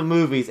from other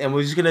movies, and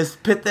we're just going to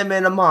put them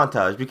in a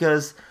montage,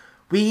 because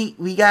we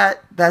got,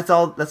 that's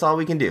all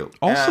we can do.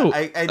 Also,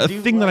 a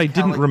thing that I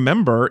didn't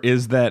remember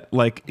is that,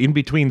 like, in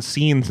between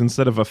scenes,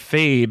 instead of a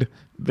fade,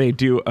 they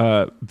do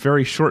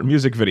very short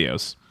music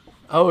videos.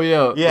 Oh,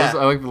 yeah.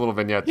 I like the little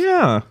vignettes.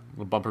 Yeah.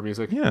 Little bumper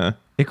music. Yeah.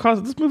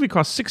 This movie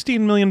cost $16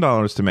 million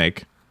to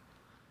make.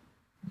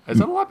 Is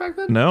that a lot back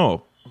then?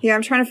 No. Yeah,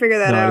 I'm trying to figure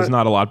that out. No, it is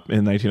not a lot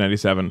in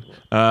 1997.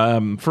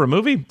 For a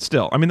movie,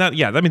 still. I mean,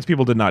 that means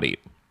people did not eat.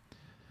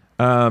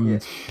 So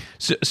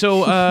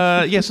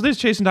there's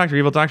chasing Dr.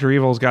 Evil. Dr.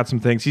 Evil's got some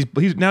things.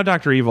 He's now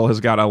Dr. Evil has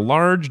got a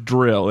large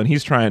drill, and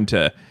he's trying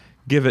to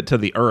give it to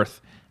the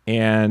Earth.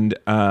 And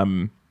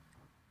the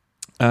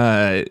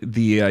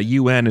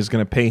UN is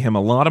going to pay him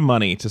a lot of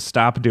money to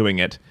stop doing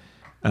it.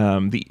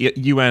 The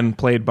UN,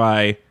 played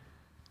by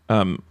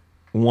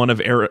one of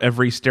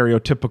every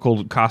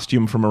stereotypical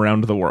costume from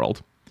around the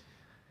world.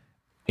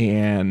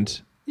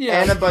 And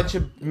a bunch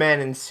of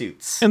men in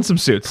suits. And some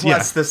suits,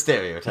 plus the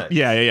stereotype.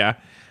 Yeah.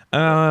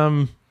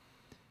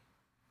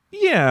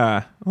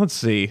 Let's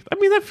see. I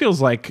mean, that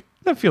feels like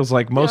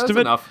most of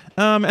it. Enough.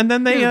 And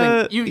then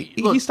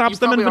he stops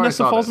them, and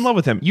Vanessa falls in love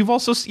with him. You've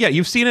also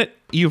you've seen it.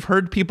 You've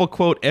heard people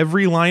quote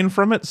every line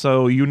from it,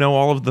 so you know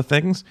all of the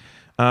things.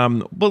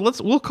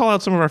 But we'll call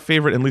out some of our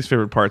favorite and least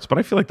favorite parts. But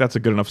I feel like that's a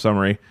good enough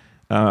summary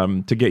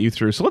to get you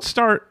through. So let's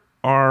start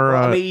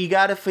our. You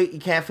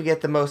can't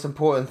forget the most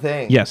important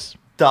thing. Yes.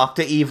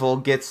 Dr. Evil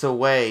gets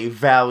away,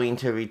 vowing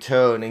to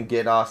return and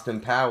get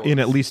Austin Powers. In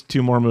at least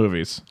two more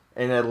movies.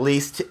 His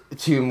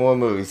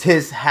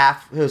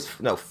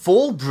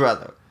full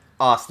brother,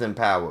 Austin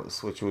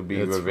Powers, which would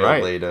be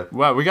revealed later.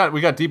 Wow, we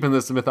got deep in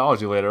this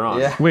mythology later on.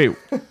 Yeah. Wait,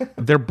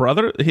 they're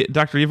brother?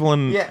 Dr. Evil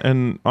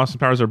and Austin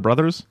Powers are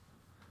brothers?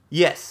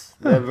 Yes,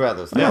 they're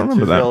brothers. That's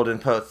revealed in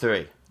part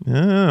 3.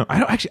 I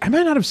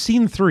might not have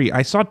seen 3.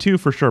 I saw 2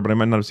 for sure, but I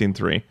might not have seen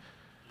 3.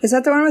 Is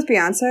that the one with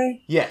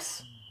Beyonce?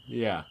 Yes.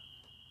 Yeah.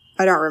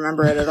 I don't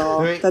remember it at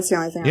all. That's the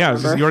only thing I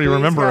remember. You already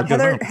remember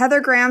it.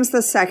 Heather Graham's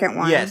the second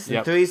one. Yes,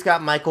 and 3's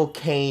got Michael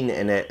Caine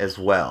in it as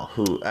well,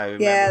 who I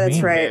remember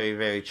that's right. Very,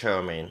 very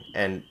charming.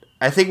 And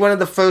I think one of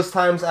the first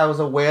times I was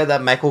aware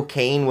that Michael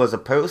Caine was a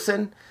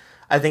person,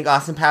 I think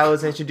Austin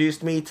Powers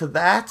introduced me to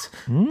that.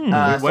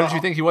 What did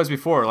you think he was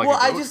before? Like,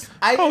 he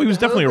was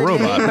definitely a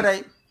robot.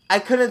 But I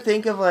couldn't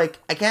think of I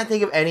can't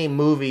think of any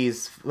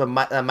movies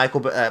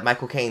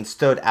Michael Caine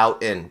stood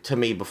out in to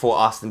me before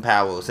Austin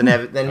Powers, and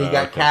then he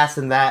got cast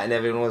in that, and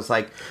everyone was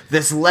like,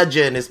 "This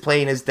legend is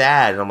playing his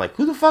dad," and I'm like,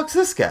 "Who the fuck's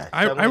this guy?"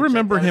 I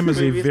remember him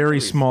as a very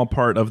small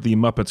part of the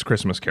Muppets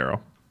Christmas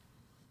Carol.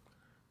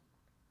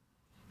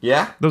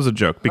 Yeah, that was a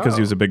joke because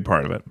he was a big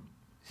part of it.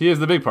 He is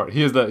the big part.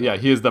 He is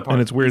the part. And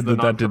it's weird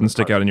that didn't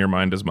stick out in your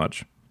mind as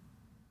much.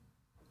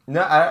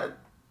 No,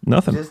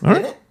 nothing. Just All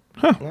didn't. Right.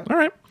 Huh. Yeah. All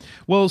right.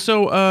 Well,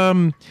 so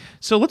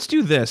let's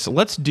do this.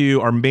 Let's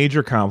do our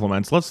major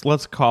compliments.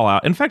 Let's call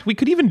out. In fact, we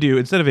could even do,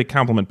 instead of a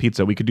compliment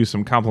pizza, we could do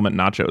some compliment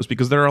nachos,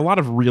 because there are a lot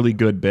of really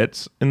good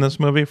bits in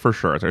this movie for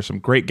sure. There's some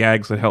great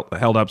gags that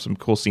held up some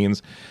cool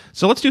scenes.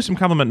 So let's do some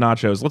compliment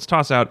nachos. Let's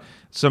toss out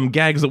some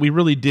gags that we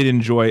really did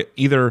enjoy,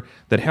 either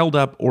that held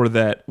up or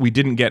that we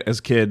didn't get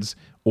as kids,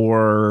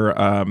 or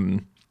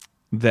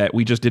that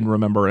we just didn't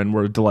remember and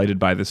were delighted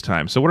by this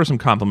time. So what are some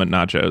compliment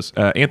nachos?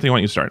 Anthony, why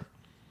don't you start?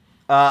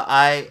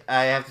 I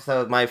have to start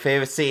with my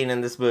favorite scene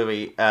in this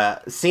movie.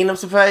 Scene I'm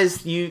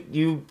surprised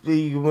you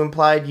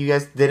implied you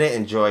guys didn't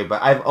enjoy,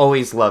 but I've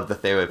always loved the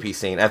therapy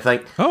scene. I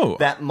think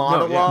that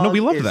monologue. No,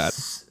 we love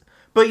that.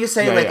 But you're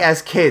saying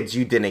as kids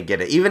you didn't get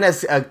it. Even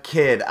as a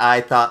kid,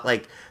 I thought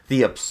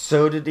the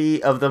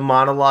absurdity of the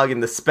monologue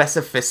and the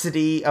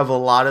specificity of a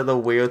lot of the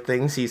weird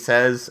things he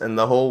says and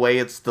the whole way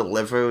it's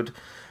delivered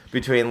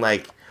between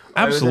Absolutely.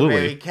 I was a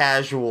very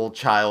casual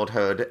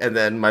childhood, and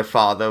then my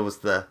father was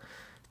the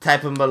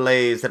type of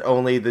malaise that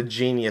only the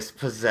genius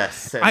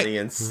possess, and the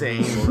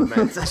insane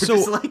ornaments.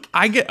 So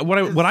I get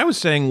what I was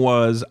saying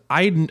was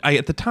I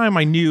at the time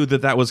I knew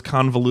that was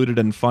convoluted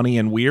and funny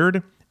and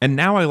weird, and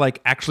now I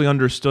like actually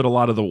understood a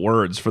lot of the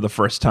words for the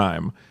first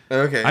time.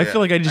 Okay. I feel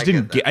like I just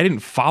didn't I didn't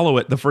follow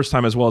it the first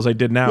time as well as I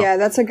did now. Yeah,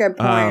 that's a good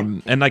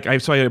point. And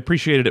like so I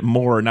appreciated it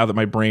more now that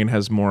my brain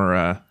has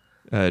more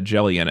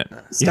jelly in it.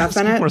 Stuff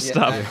in it? More Yeah,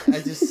 stuff.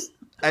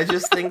 I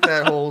just think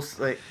that whole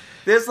like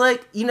there's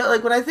like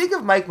like when I think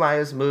of Mike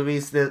Myers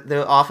movies, there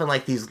are often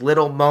like these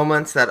little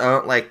moments that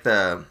aren't like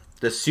the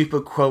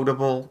super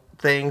quotable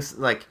things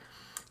like.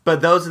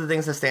 But those are the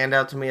things that stand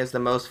out to me as the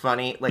most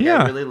funny. Like,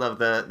 I really love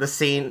the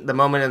scene, the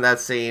moment in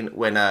that scene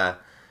when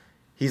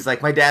he's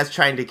like, my dad's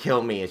trying to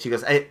kill me. And she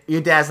goes,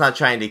 your dad's not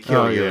trying to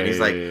kill you. And he's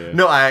like,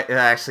 no, I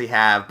actually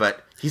have.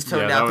 But he's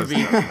turned out to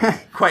be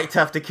quite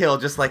tough to kill,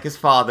 just like his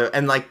father.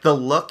 And, like, the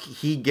look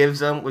he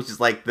gives him, which is,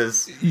 like,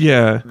 this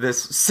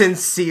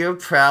sincere,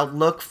 proud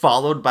look,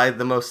 followed by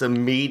the most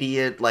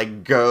immediate,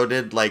 like,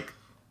 goaded, like,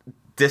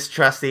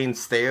 distrusting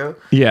stare.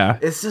 Yeah,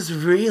 it's just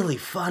really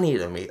funny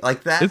to me.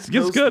 Like that, it's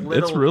good.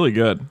 It's really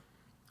good.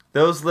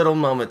 Those little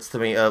moments to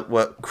me are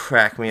what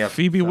crack me up.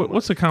 Phoebe,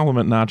 what's a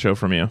compliment nacho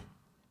from you?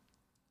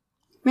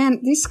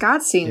 Man, these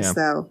Scott scenes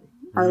though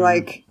are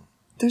like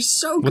they're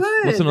so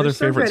good. What's another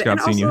favorite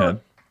Scott scene you had?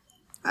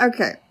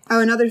 Okay. Oh,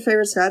 another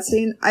favorite Scott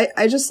scene.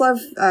 I just love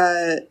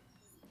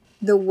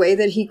the way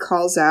that he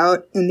calls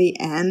out in the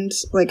end,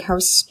 like how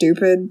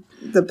stupid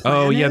the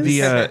plan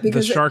is.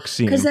 The shark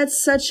scene. Because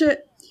that's such a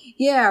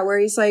where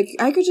he's like,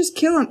 I could just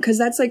kill him, because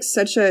that's like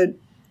such a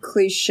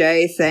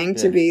cliche thing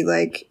to be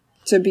like,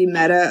 to be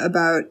meta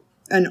about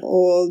an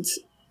old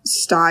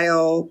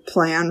style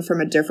plan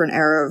from a different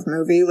era of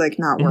movie, like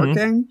not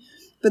working.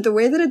 But the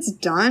way that it's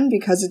done,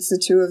 because it's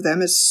the two of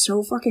them, is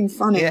so fucking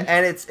funny. Yeah,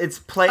 and it's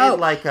played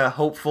like a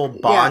hopeful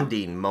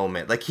bonding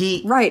moment. Like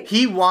he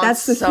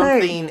wants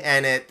something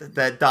in it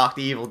that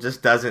Dr. Evil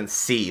just doesn't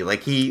see.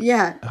 Like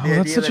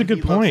that's such a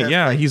good point.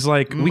 Yeah, like, he's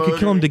like, we could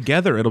kill him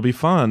together. It'll be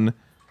fun.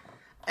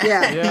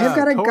 Yeah, I've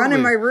got a gun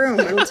in my room.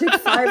 It'll take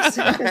 5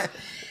 seconds.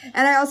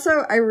 And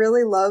I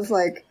really love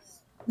like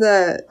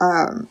the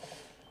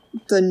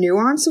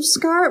nuance of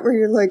Scott, where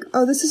you're like,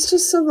 oh, this is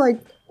just some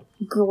like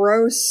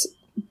gross,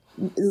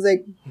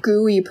 like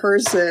gooey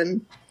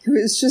person who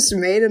is just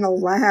made in a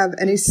lab,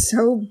 and he's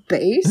so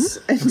base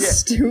and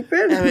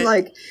stupid. And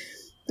like,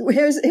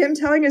 here's him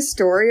telling a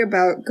story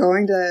about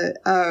going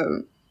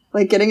to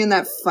like getting in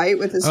that fight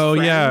with his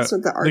friends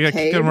with the arcade. They got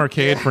kicked out of an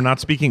arcade for not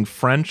speaking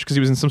French because he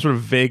was in some sort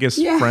of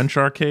Vegas French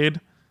arcade.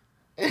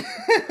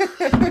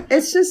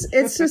 It's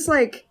just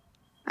like,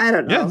 I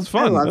don't know. Yeah, it's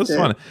fun. It's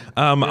fun.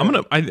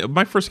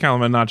 My first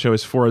compliment, Nacho,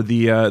 is for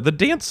the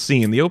dance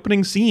scene, the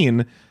opening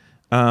scene.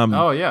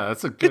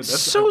 That's a good. It's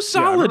so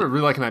solid. I remember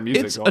really liking that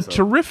music. It's a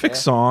terrific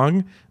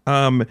song.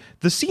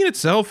 The scene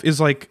itself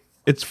is like,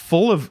 it's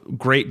full of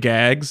great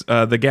gags.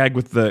 The gag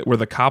with where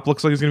the cop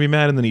looks like he's gonna be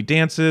mad and then he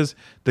dances.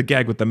 The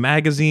gag with the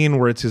magazine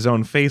where it's his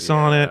own face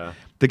on it.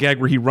 The gag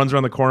where he runs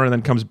around the corner and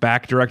then comes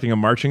back directing a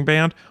marching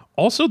band.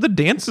 Also, the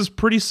dance is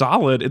pretty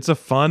solid. It's a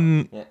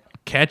fun,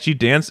 catchy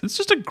dance. It's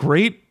just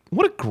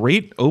what a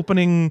great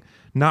opening,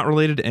 not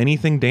related to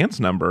anything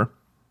dance number.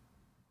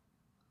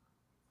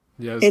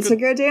 Yeah, it's a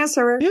good dance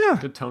number. Yeah,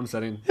 good tone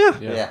setting.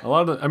 Yeah. A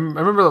lot of I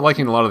remember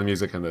liking a lot of the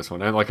music in this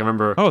one. And like I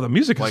remember, the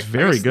music is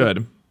very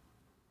good.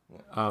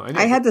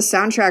 I had the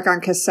soundtrack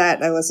on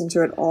cassette. I listened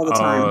to it all the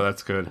time. Oh,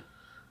 that's good.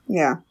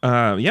 Yeah.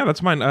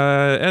 That's mine.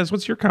 Ez,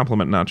 what's your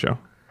compliment, Nacho?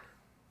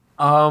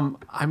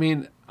 I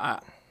mean,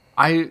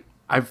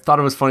 I thought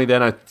it was funny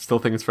then. I still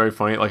think it's very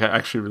funny. Like, I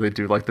actually really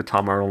do like the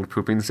Tom Arnold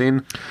pooping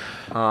scene.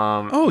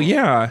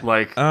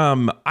 Like,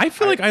 I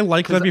feel like I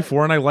liked that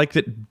before, and I liked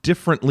it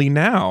differently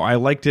now. I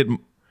liked it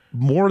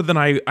more than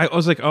I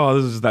was like, oh,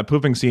 this is that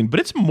pooping scene, but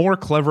it's more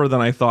clever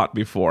than I thought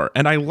before.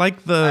 And I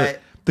like the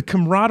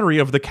camaraderie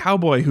of the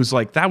cowboy who's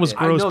like, that was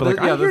gross, but like,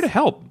 I'm here to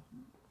help.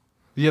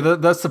 Yeah,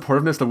 that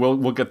supportiveness that we're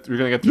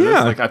gonna get through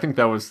this. Like, I think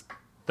that was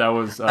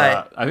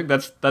I think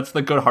that's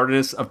the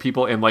good-heartedness of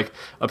people in like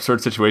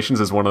absurd situations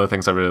is one of the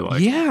things I really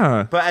like.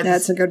 Yeah, but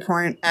that's a good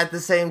point. At the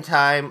same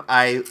time,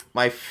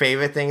 my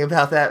favorite thing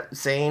about that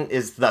scene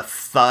is the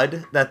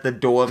thud that the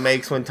door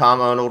makes when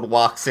Tom Arnold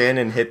walks in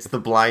and hits the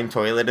blind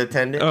toilet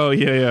attendant. Oh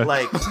yeah.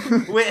 Like,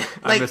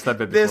 I missed that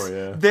bit before.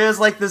 Yeah. There's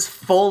like this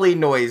Foley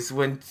noise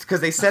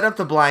because they set up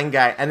the blind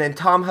guy and then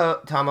Tom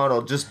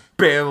Arnold just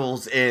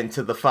barrels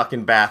into the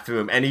fucking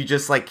bathroom and you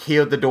just like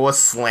hear the door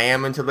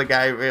slam into the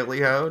guy really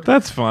hard.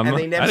 That's fun. And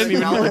they never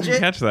acknowledge it.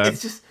 Catch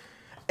that.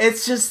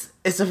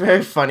 It's a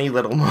very funny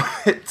little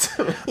moment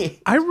to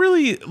me. I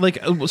really like.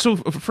 So,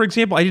 for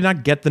example, I did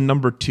not get the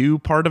number 2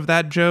 part of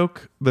that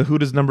joke. The who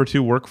does number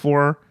 2 work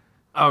for?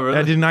 Oh, really?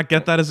 I did not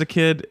get that as a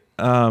kid.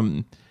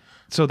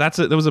 So that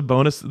was a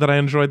bonus that I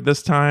enjoyed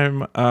this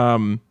time.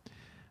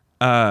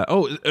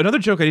 Another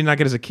joke I did not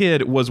get as a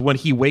kid was when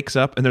he wakes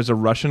up and there's a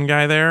Russian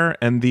guy there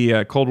and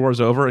the Cold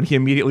War's over and he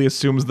immediately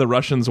assumes the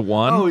Russians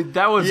won. Oh,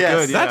 that was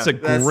good. Yeah. That's a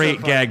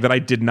great gag that I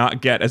did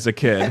not get as a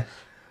kid.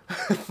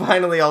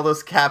 Finally, all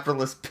those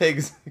capitalist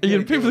pigs.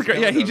 He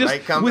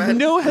just, with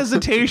no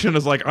hesitation,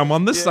 is like, I'm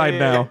on this side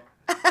now.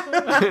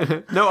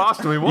 No,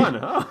 Austin, we won.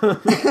 Oh.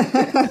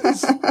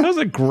 That was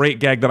a great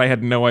gag that I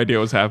had no idea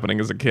was happening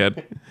as a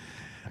kid.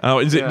 Oh,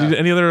 Yeah. did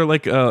any other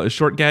like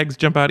short gags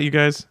jump out at you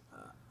guys?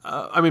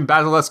 I mean,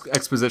 Basil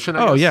Exposition.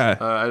 I Oh, guess. yeah.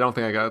 I don't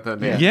think I got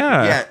that name.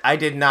 Yeah. I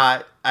did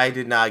not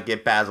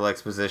get Basil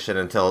exposition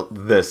until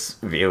this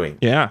viewing.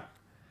 Yeah.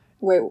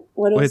 Wait,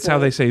 what is It's how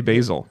they say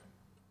basil.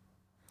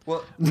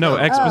 Well, No,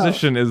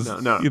 exposition is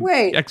No.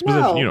 Wait,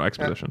 exposition. no. You know,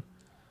 exposition.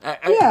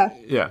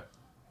 Yeah.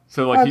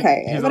 So like,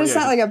 Okay, he's but it's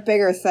not like a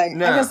bigger thing.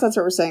 No. I guess that's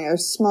what we're saying. They're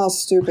small,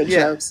 stupid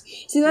jokes.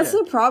 See, that's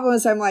the problem.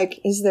 Is I'm like,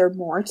 is there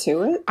more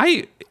to it?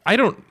 I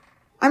don't.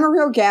 I'm a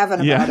real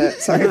Gavin about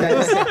it. Sorry,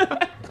 guys.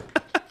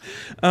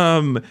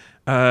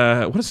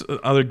 What is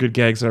other good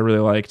gags that I really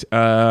liked?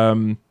 I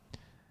mean,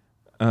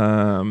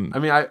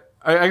 I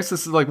guess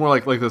this is like more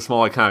like the small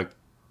like kind of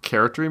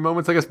charactery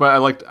moments, I guess. But I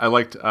liked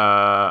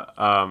Frau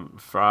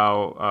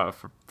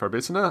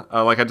Verbissina. I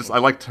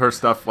liked her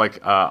stuff. Like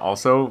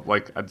also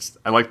like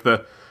I liked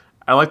the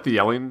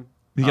yelling.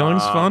 The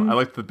yelling's fun. I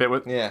liked the bit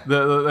with Yeah.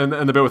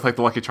 and the bit with like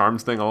the Lucky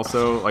Charms thing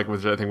also, like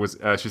which I think was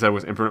she said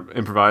was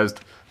improvised.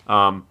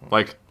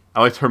 Like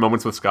I liked her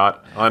moments with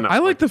Scott. I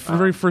like the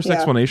very first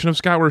explanation of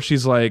Scott where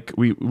she's like,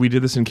 we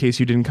did this in case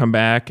you didn't come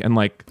back, and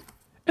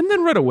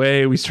then right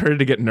away we started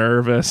to get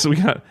nervous. We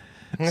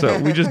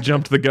just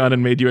jumped the gun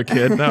and made you a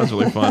kid. That was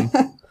really fun.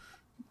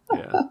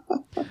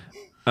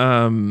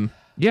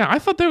 Yeah, I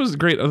thought that was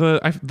great.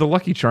 The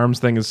Lucky Charms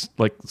thing is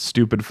like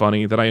stupid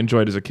funny that I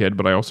enjoyed as a kid,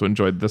 but I also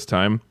enjoyed this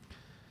time.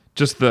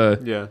 Just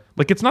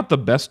like it's not the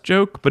best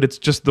joke, but it's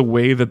just the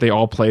way that they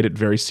all played it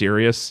very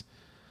serious.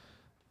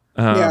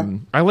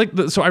 I like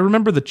so I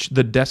remember the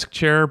desk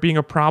chair being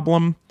a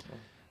problem,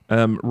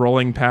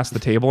 rolling past the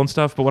table and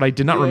stuff. But what I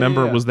did not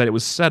remember was that it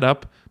was set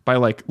up by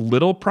like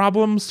little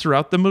problems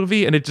throughout the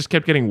movie, and it just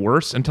kept getting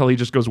worse until he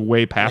just goes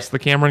way past the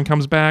camera and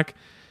comes back.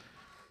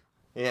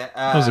 Yeah,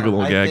 that was a good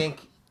little gag. I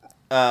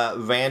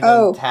think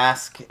random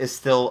task is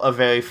still a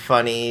very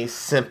funny,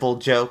 simple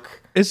joke.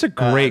 It's a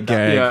great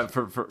gag. Yeah,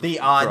 for the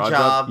odd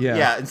job.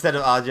 Yeah. Instead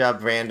of odd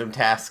job, random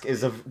task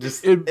is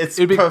it's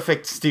it'd be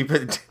perfect,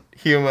 stupid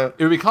humor.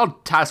 It would be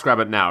called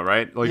TaskRabbit now,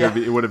 right? Like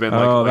it would have been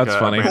like, Oh, like that's a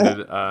funny.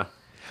 branded,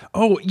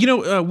 Oh,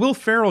 Will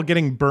Ferrell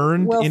getting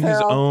burned in his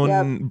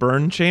own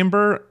burn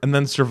chamber and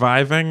then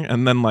surviving,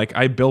 and then like,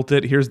 I built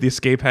it. Here's the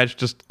escape hatch.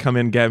 Just come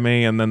in, get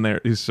me. And then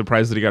he's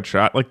surprised that he got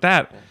shot. Like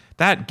that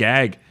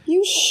gag.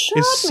 You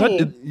shot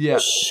me. You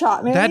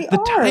shot me.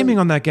 The timing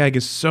on that gag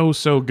is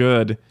so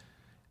good.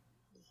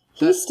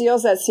 He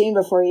steals that scene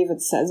before he even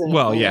says anything.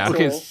 Well, yeah.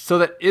 Okay, so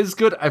that is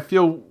good. I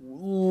feel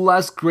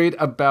less great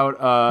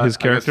about his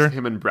character,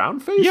 him and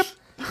Brownface.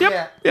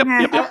 Yep.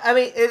 I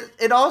mean,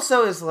 it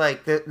also is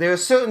like there are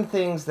certain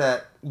things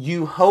that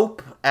you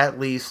hope at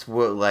least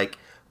were like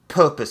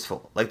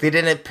purposeful. Like they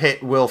didn't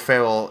pit Will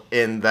Ferrell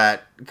in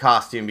that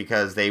costume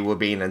because they were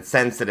being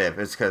insensitive.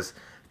 It's because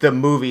the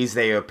movies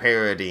they are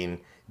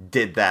parodying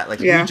did that. Like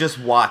we just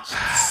watched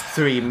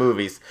 3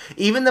 movies.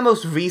 Even the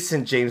most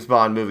recent James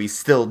Bond movies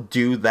still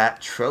do that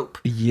trope.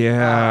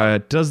 Yeah.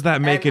 Does that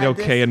make it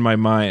okay in my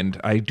mind?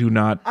 I do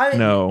not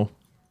know.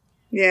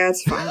 Yeah,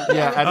 it's fine.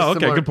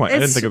 Okay, good point. I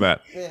didn't think of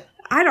that.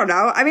 I don't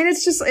know. I mean,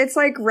 it's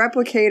like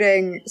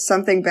replicating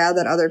something bad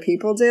that other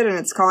people did, and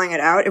it's calling it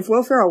out. If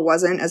Will Ferrell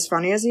wasn't as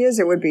funny as he is,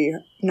 it would be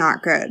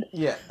not good.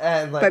 Yeah,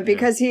 and like, but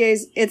because he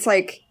is, it's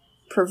like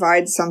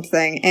provides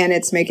something, and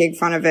it's making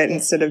fun of it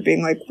instead of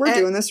being like, we're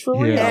doing this for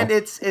real. And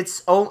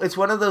it's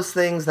one of those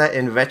things that,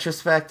 in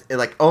retrospect, it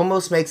like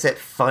almost makes it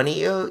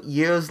funnier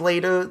years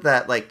later.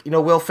 That like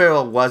Will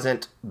Ferrell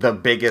wasn't one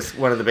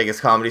of the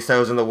biggest comedy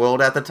stars in the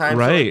world at the time.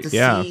 Right? So,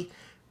 like, to see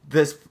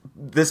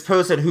this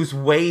person who's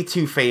way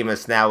too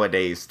famous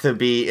nowadays to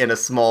be in a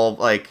small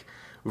like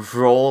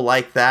role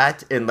like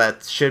that and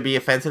that should be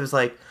offensive is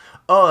like,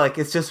 oh, like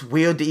it's just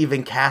weird to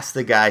even cast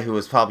the guy who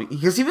was probably,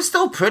 because he was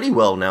still pretty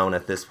well known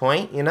at this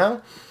point,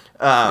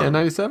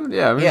 97.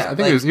 Yeah, I mean, I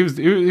think he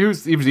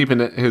was deep in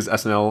his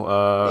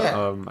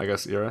SNL I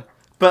guess era.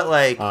 But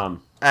like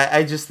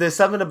I just, there's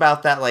something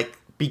about that, like,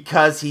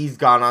 because he's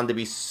gone on to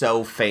be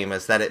so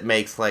famous that it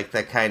makes like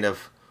that kind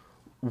of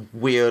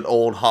weird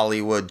old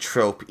Hollywood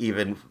trope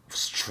even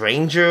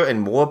stranger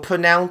and more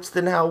pronounced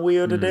than how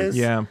weird it is.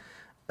 Yeah.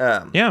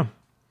 But yeah.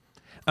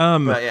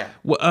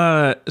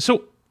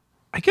 So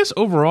I guess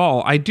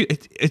overall,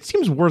 it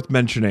seems worth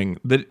mentioning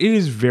that it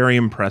is very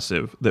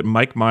impressive that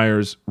Mike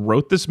Myers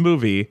wrote this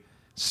movie,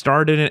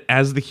 starred in it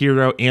as the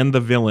hero and the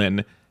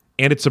villain,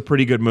 and it's a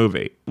pretty good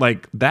movie.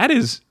 Like, that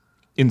is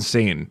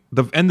insane.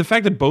 And the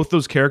fact that both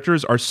those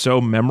characters are so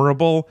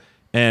memorable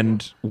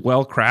and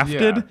well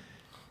crafted. Yeah.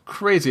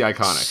 Crazy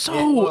iconic.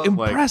 So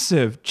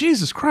impressive. Like,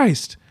 Jesus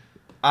Christ.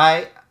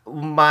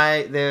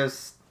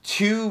 There's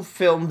 2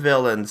 film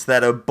villains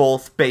that are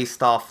both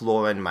based off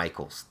Lorne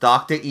Michaels.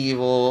 Dr.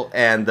 Evil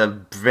and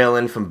the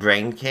villain from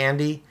Brain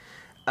Candy.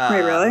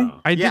 Wait, really?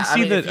 I did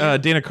see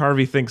that Dana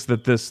Carvey thinks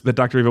that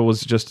Dr. Evil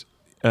was just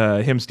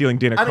him stealing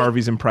Dana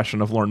Carvey's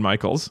impression of Lorne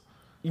Michaels.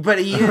 But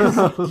he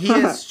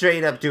is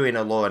straight up doing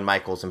a Lorne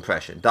Michaels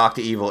impression.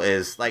 Dr. Evil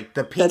is like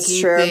the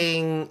pinky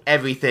thing,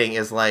 everything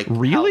is like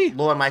really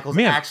Lorne Michaels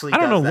actually. I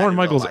don't know Lorne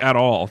Michaels at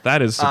all.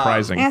 That is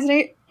surprising.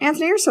 Anthony,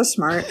 you're so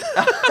smart.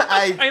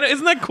 I know,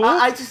 isn't that cool?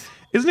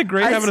 Isn't it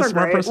great having a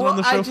smart person on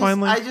the show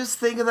finally? I just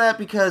think of that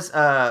because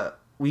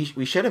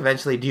we should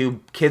eventually do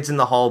Kids in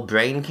the Hall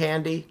Brain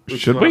Candy,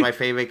 which is one of my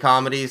favorite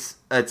comedies.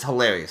 It's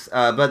hilarious.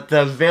 But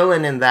the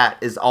villain in that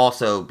is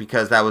also,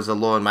 because that was a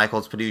Lorne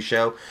Michaels produced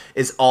show,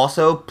 is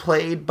also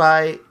played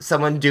by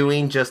someone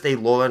doing just a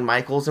Lorne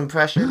Michaels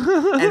impression.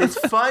 And it's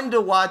fun to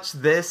watch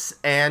this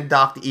and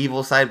Dr.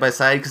 Evil side by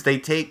side because they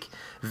take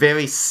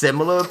very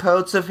similar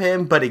parts of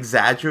him but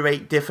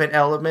exaggerate different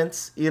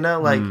elements, you know?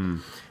 Like,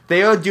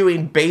 they are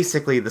doing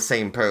basically the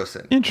same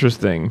person.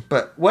 Interesting.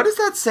 But what does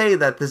that say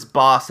that this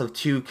boss of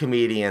two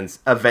comedians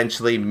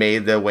eventually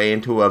made their way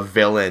into a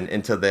villain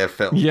into their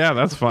film? Yeah,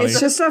 that's funny. It's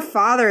just a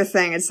father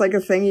thing. It's like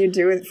a thing you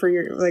do for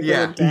your with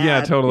your dad.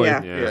 Yeah, totally.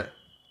 Yeah.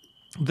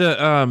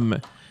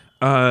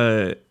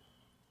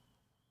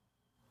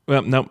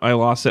 Well, nope, I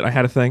lost it. I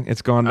had a thing.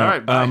 It's gone now. All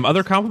right, bye.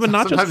 Other compliment,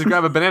 not Sometimes just you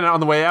grab a banana on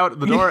the way out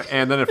the door,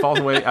 and then it falls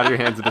away out of your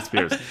hands and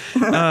disappears.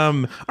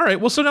 all right.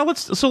 Well, so now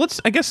let's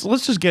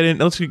just get in.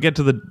 Let's get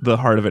to the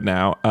heart of it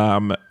now.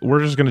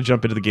 We're just gonna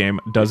jump into the game.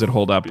 Does it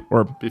hold up?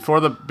 Or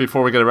Before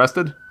we get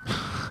arrested?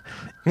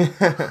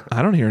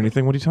 I don't hear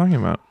anything. What are you talking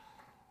about?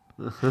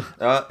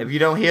 If you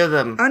don't hear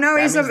them, Oh no,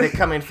 they're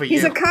coming for you.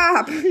 He's a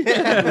cop.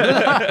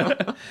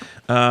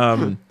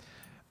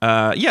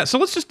 Yeah, so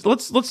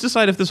let's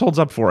decide if this holds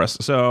up for us.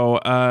 So,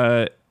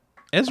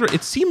 Ezra,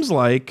 it seems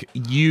like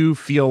you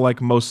feel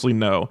like mostly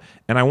no,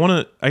 and I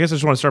guess I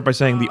just want to start by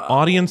saying the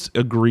audience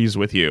agrees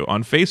with you.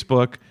 On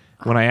Facebook,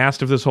 when I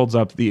asked if this holds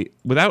up,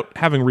 without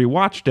having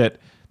rewatched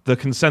it, the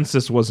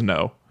consensus was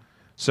no.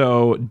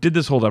 So, did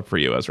this hold up for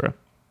you, Ezra?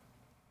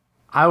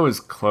 I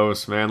was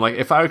close, man. Like,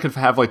 if I could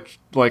have like,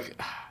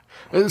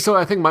 so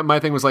I think my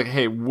thing was like,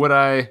 hey,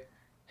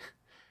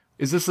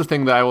 is this the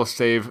thing that I will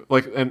save,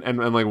 like, and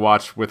like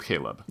watch with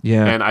Caleb?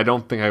 Yeah. And I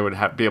don't think I would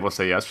be able to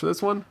say yes for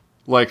this one.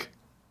 Like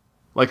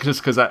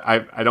just because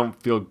I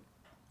don't feel,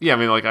 yeah. I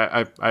mean, like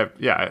I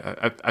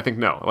think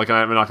no. Like,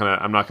 I'm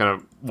not gonna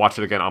watch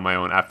it again on my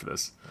own after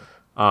this.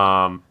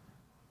 But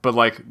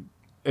like,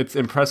 it's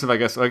impressive, I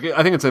guess. Like,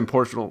 I think it's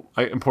important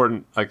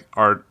like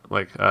art,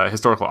 like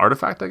historical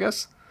artifact, I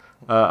guess,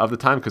 of the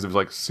time because it was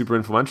like super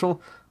influential.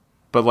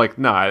 But like,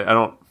 no, I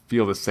don't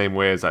feel the same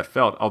way as I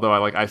felt. Although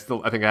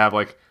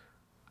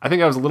I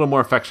think I was a little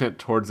more affectionate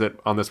towards it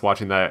on this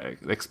watching than I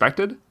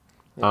expected.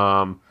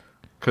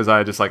 Because I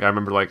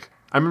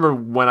remember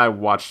when I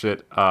watched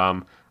it,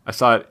 I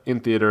saw it in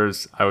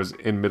theaters. I was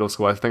in middle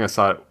school. I think I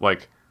saw it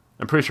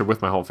I'm pretty sure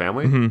with my whole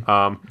family.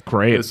 Mm-hmm.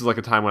 Great. This was like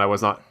a time when I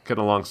was not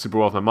getting along super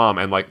well with my mom,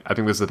 and like I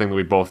think this is the thing that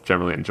we both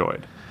generally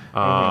enjoyed.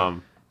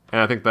 And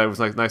I think that it was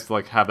like nice to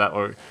like have that.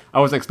 Or I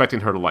wasn't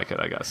expecting her to like it,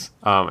 I guess.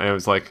 And it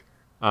was like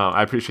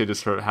I appreciate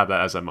just to have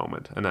that as a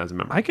moment and as a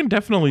memory. I can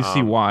definitely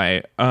see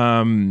why.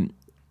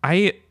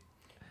 I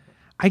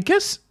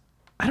guess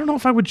I don't know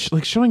if I would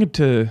showing it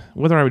to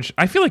whether I would.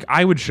 I feel like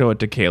I would show it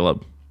to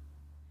Caleb.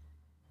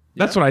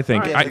 That's what I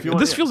think. Right,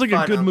 this feels like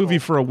a good movie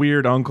for a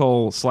weird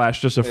uncle /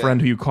 just a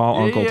friend who you call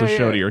uncle to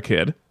show to your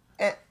kid.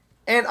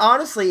 And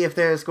honestly, if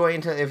you're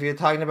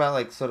talking about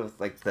like sort of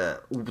like the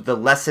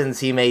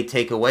lessons he may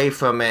take away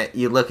from it,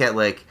 you look at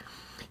like.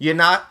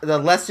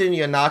 The lesson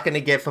you're not going to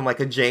get from like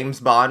a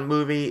James Bond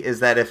movie is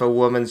that if a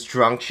woman's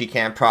drunk, she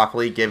can't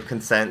properly give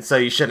consent, so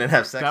you shouldn't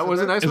have sex. That was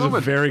a nice It was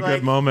moment. a very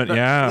good moment.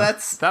 Yeah,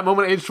 that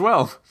moment aged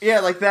well. Yeah,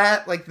 like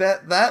that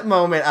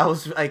moment. I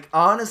was like,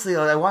 honestly,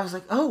 I was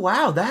like, oh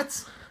wow,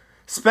 that's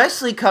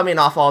especially coming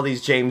off all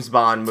these James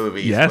Bond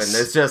movies. Yes. When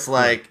there's just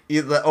like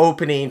the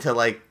opening to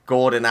like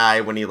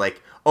GoldenEye when he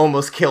like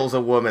almost kills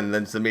a woman,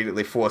 then just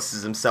immediately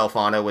forces himself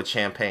on her with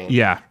champagne.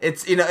 Yeah.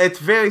 It's it's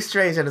very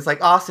strange, and it's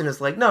like Austin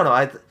is like, no,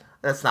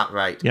 that's not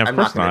right. Yeah, I'm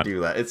not going to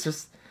do that.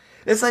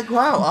 It's like,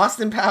 wow,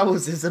 Austin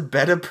Powers is a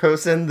better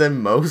person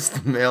than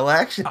most male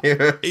action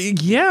heroes.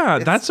 Yeah,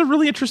 that's a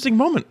really interesting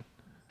moment.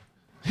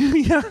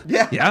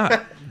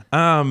 Yeah.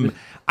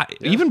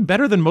 Even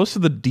better than most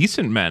of the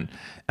decent men.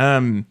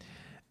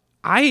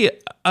 I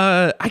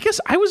guess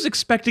I was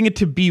expecting it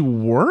to be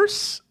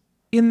worse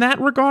in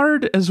that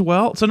regard as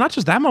well. So not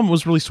just that moment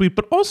was really sweet,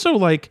 but also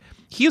like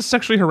he is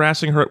sexually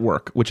harassing her at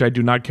work, which I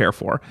do not care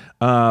for.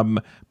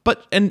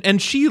 But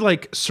and she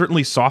like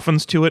certainly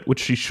softens to it, which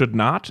she should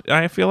not.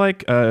 I feel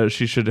like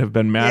she should have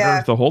been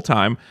madder the whole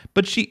time.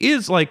 But she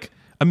is like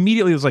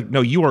immediately was like,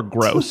 no, you are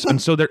gross. And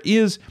so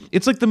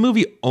it's like the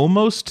movie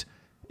almost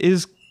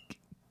is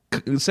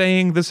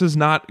saying this is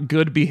not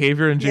good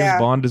behavior and James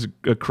Bond is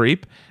a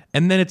creep.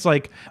 And then it's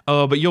like,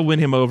 oh, but you'll win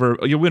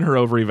her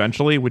over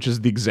eventually, which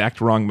is the exact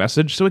wrong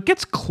message. So it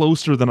gets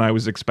closer than I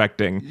was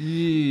expecting.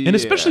 Yeah. And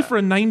especially for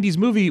a 90s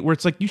movie where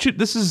it's like,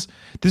 this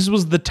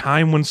was the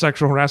time when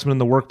sexual harassment in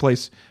the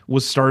workplace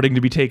was starting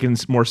to be taken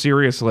more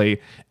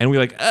seriously. And we're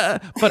like,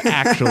 but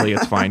actually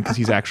it's fine because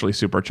he's actually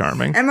super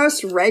charming. And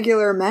most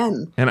regular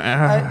men.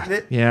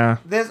 And yeah.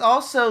 There's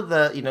also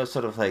the,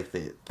 sort of like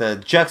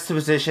the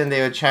juxtaposition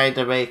they were trying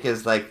to make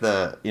is like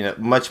the,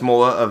 much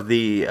more of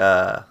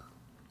the,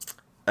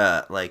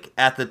 like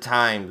at the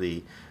time,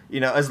 the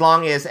as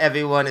long as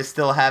everyone is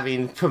still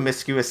having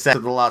promiscuous sex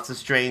with lots of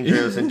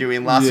strangers and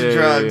doing lots of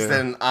drugs,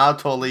 then I'll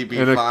totally be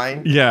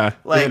fine.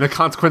 Like in a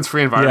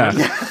consequence-free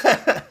environment.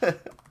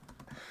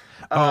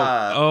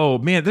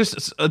 Man,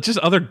 there's just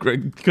other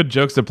good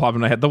jokes that plop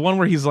in my head. The one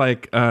where he's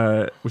like,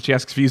 when she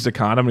asks if he used a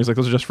condom, and he's like,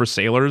 those are just for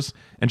sailors.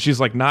 And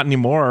she's like, not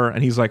anymore.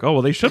 And he's like, oh,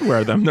 well, they should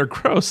wear them. They're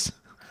gross.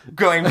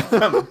 Going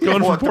from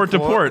port to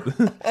port.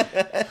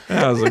 That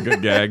was a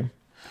good gag.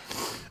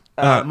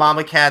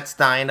 Mama Cat's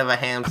dying of a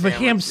ham sandwich. The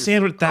ham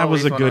sandwich, that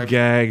was a good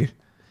gag.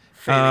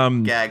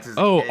 Gags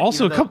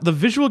also the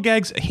visual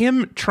gags,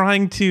 him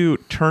trying to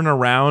turn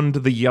around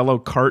the yellow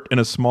cart in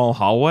a small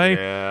hallway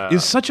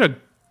is such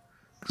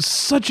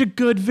a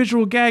good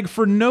visual gag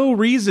for no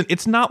reason.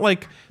 It's not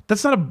like,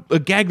 that's not a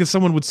gag that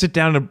someone would sit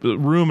down in a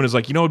room and is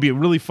like, it'd be a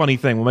really funny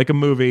thing. We'll make a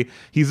movie.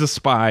 He's a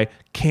spy,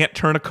 can't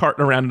turn a cart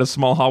around in a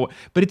small hallway.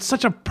 But it's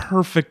such a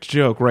perfect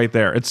joke right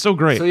there. It's so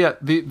great. So yeah,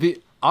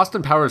 the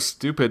Austin Powers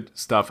stupid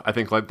stuff, I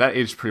think like that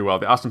aged pretty well.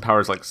 The Austin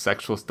Powers like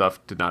sexual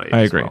stuff did not age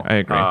I agree. well. I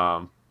agree.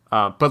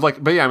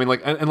 But yeah, I mean,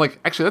 like, and like,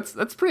 actually,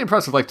 that's pretty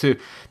impressive. Like to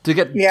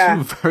get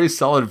two very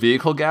solid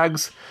vehicle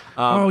gags.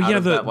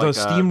 The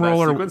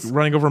steamroller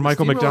running over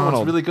Michael McDonald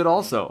was really good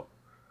also.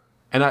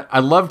 And I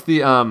loved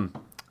the I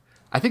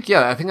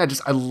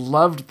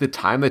loved the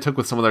time they took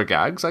with some of their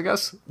gags. I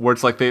guess where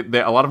it's like they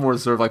a lot of them were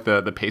sort of like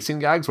the pacing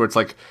gags where it's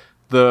like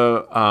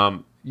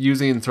the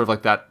using sort of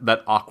like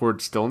that awkward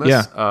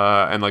stillness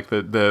and like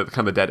the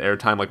kind of dead air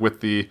time like with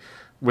the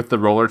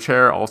roller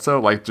chair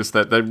also, like just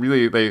that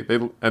really they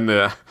and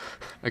the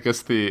I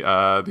guess the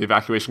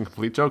evacuation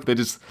complete joke, they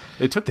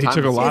took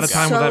a lot of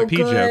time with that pee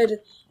joke.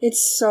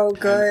 It's so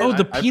good.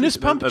 The penis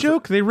pump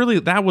joke,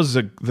 that was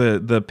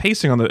the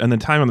pacing on the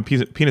time on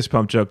the penis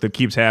pump joke that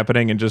keeps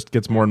happening and just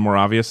gets more and more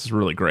obvious is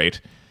really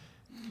great.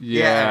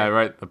 Yeah.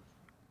 Right.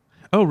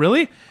 Oh,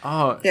 really?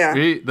 Oh, yeah.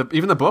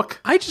 Even the book?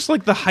 I just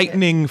like the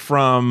heightening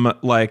from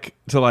like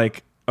to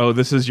like, oh,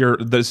 this is your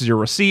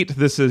receipt,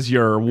 this is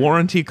your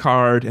warranty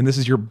card, and this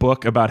is your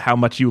book about how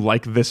much you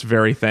like this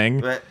very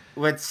thing. But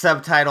what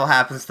subtitle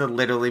happens to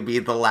literally be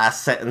the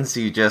last sentence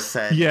you just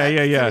said.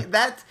 Yeah.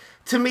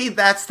 To me,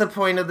 that's the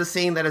point of the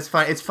scene that is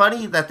funny. It's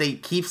funny that they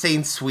keep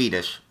saying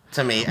Swedish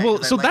to me.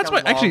 Well, so that's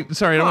why, actually,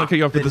 sorry, I don't want to cut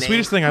you off, but the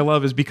Swedish thing I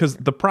love is because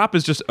the prop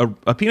is just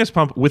a penis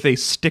pump with a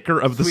sticker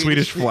of the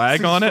Swedish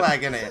flag on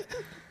it.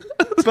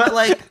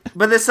 But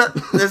there's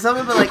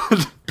something about like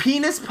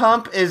penis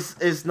pump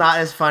is not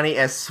as funny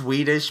as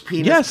Swedish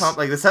penis pump.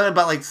 Like there's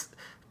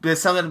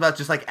something about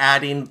just like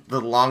adding the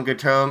longer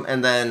term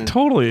and then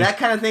totally that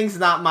kind of thing's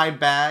not my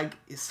bag.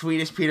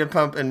 Swedish penis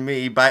pump and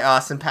me by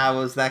Austin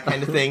Powers, that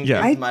kind of thing.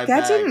 Is my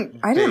bag.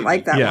 I didn't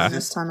like that one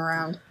this time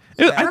around.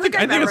 I think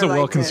it's a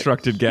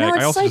well-constructed gag.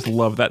 I also just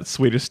love that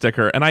Swedish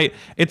sticker, and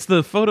it's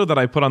the photo that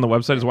I put on the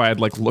website is why I'd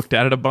like looked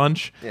at it a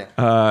bunch.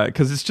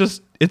 Because it's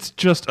just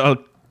a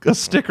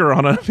sticker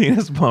on a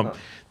penis pump.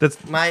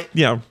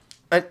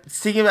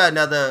 Speaking about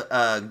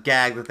another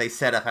gag that they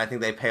set up, I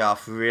think they pay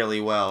off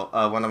really well.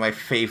 One of my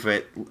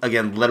favorite,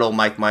 again, little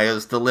Mike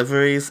Myers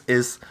deliveries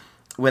is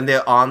when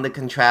they're on the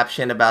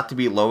contraption about to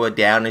be lowered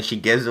down and she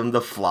gives him the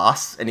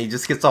floss and he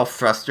just gets all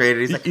frustrated.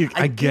 He's like,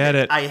 I get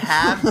it. I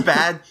have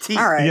bad teeth.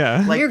 All right.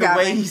 Yeah. Like the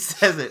way he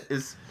says it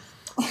is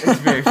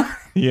very funny.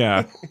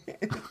 Yeah.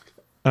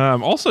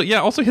 Also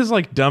his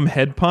like dumb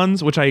head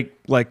puns, which I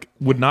like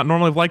would not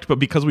normally have liked, but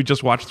because we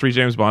just watched 3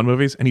 James Bond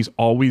movies and he's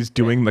always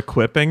doing the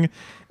quipping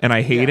and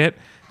I hate it,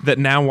 that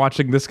now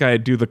watching this guy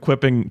do the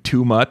quipping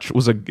too much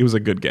was a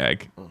good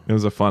gag. It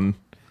was a fun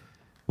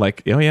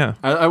like, oh yeah.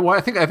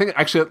 I think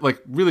actually like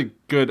really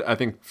good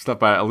stuff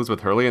by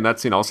Elizabeth Hurley in that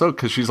scene also,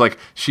 because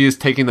she is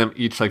taking them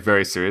each like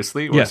very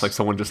seriously where it's like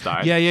someone just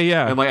died.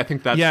 Yeah. And like I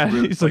think that's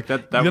really, he's like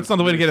that's not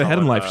the way to get ahead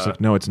in life. She's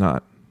like, no, it's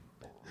not.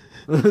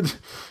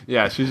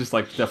 Yeah, she's just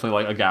like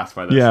definitely like aghast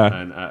by this. Yeah,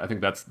 and I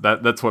think that's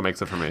what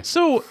makes it for me.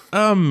 So,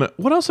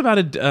 what else about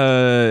it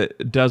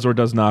does or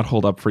does not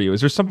hold up for you?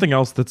 Is there something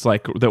else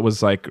that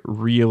was like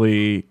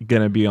really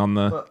gonna be on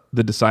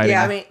the deciding?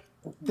 Yeah, I mean,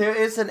 there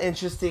is an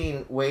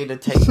interesting way to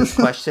take this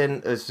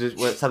question. It's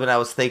just something I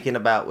was thinking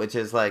about, which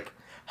is like,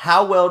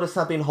 how well does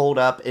something hold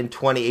up in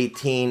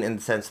 2018? In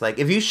the sense, like,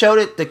 if you showed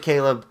it to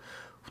Caleb,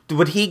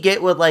 would he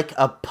get what like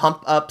a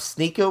pump up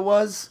sneaker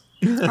was?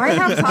 I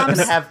have pumps.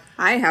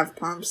 I have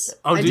pumps.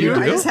 Oh, I do you?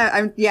 I just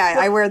have.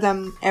 I wear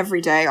them every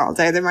day, all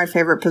day. They're my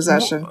favorite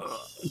possession.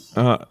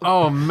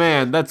 Oh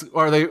man,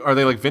 are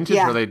they like vintage?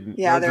 Yeah, Are they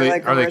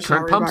like are they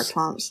original current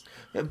pumps?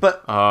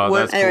 But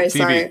that's anyway, cool.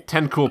 Phoebe, sorry.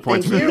 10 cool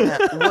points. Thank you.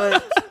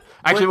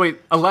 Actually, wait,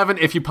 11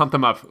 if you pump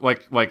them up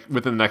like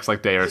within the next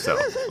like day or so.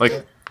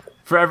 Like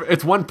forever,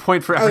 it's 1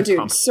 point for every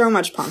pump. So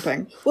much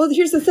pumping. Well,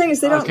 here's the thing: is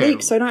they don't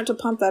leak, so I don't have to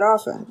pump that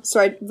often. So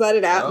I let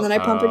it out and then I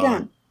pump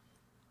again.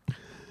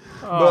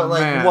 But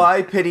like,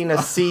 why pitting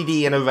a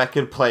CD and a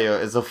record player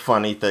is a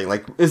funny thing.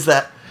 Like, is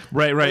that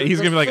Right. He's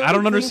gonna be like, I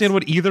don't understand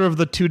what either of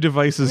the two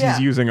devices he's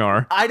using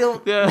are. I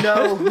don't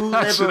know who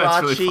Actually,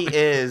 that's really Liberace funny.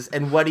 is,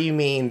 and what do you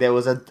mean there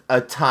was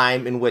a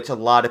time in which a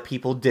lot of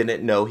people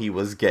didn't know he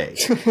was gay?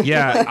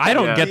 Yeah, I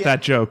don't get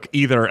that joke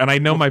either, and I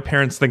know my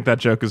parents think that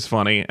joke is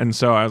funny, and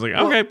so I was like,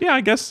 okay, yeah,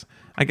 I guess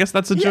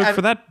that's a joke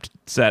for that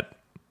set.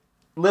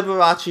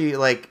 Liberace,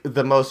 like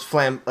the most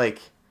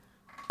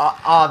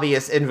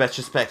obvious in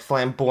retrospect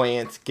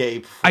flamboyant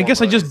gay. I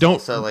guess I just don't.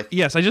 Also, like,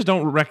 yes, I just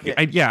don't.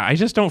 I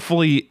just don't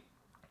fully.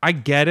 I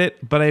get it,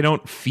 but I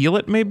don't feel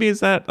it. Maybe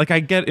is that like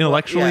I get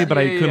intellectually, but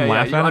I couldn't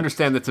laugh you at it.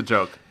 understand it's a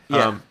joke.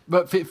 Yeah.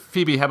 But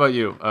Phoebe, how about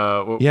you?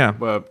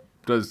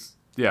 Does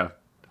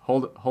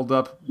hold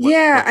up?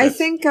 Yeah, I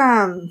think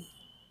I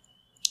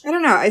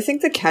don't know. I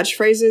think the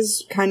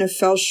catchphrases kind of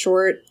fell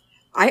short.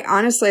 I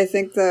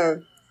think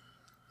the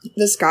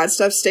Scott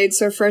stuff stayed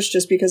so fresh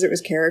just because it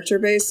was character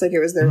based, like it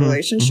was their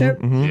relationship.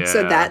 Yeah.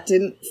 So that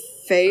didn't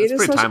fade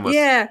That's as pretty much. timeless.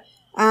 Yeah.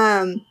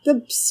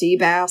 The sea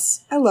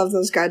bass. I love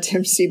those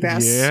goddamn sea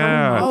bass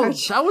Yeah. so Oh,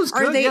 much. that was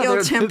good. Are they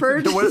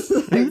ill-tempered?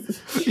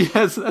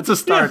 Yes, that's a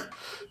start.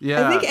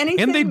 Yeah. I think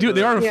anything. And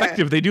they are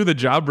effective. They do the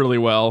job really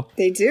well.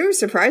 They do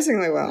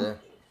surprisingly well. Yeah.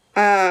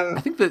 I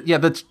think that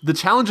the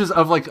challenges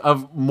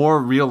of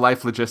more real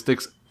life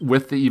logistics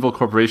with the evil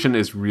corporation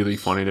is really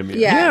funny to me.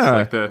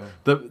 Yeah. It's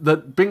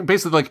like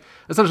basically like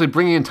essentially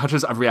bringing in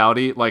touches of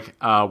reality, like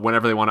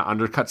whenever they want to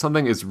undercut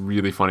something, is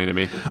really funny to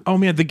me. Oh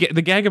man, the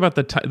gag about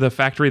the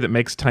factory that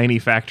makes tiny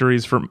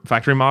factories for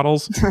factory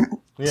models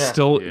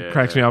still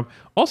cracks me up.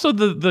 Also,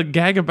 the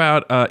gag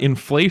about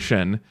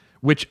inflation,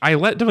 which I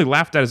definitely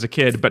laughed at as a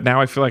kid, but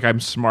now I feel like I'm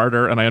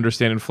smarter and I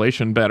understand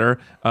inflation better.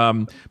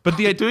 But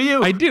Do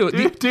you? I do. Do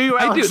you, I do.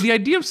 Alex? The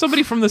idea of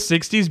somebody from the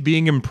 '60s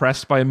being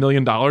impressed by $1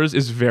 million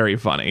is very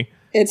funny.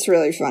 It's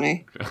really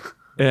funny.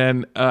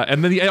 And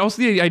then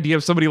also the idea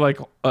of somebody like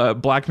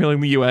blackmailing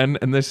the UN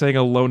and they're saying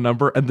a low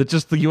number and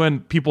the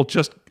UN people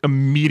just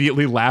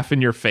immediately laugh in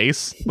your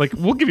face. Like,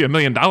 we'll give you $1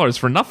 million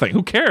for nothing.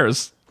 Who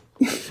cares?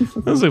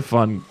 That was a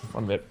fun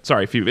bit.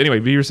 Sorry, anyway,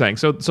 but you were saying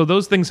so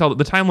those things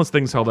the timeless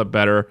things held up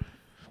better.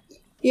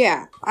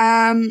 Yeah.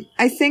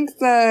 I think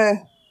I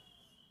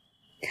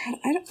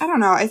don't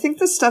know. I think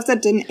the stuff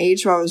that didn't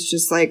age well was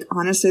just like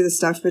honestly the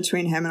stuff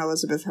between him and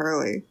Elizabeth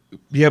Hurley,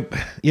 Yep.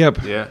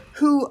 Yeah.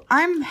 who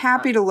I'm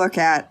happy to look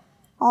at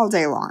all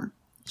day long.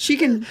 She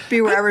can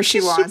be wherever she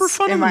She's wants. super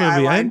fun in in the my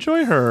movie. I eyeline.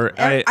 enjoy her.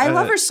 And I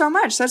love her so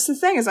much. That's the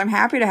thing, is I'm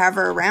happy to have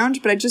her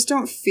around, but I just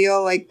don't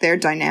feel like their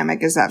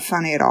dynamic is that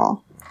funny at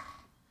all.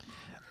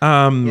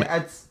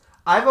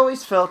 I've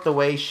always felt the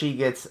way she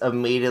gets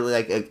immediately,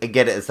 like, I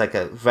get it, it's like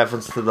a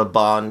reference to the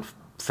Bond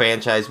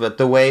franchise, but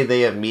the way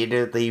they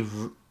immediately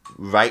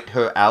write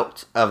her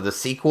out of the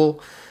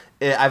sequel,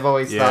 I've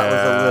always thought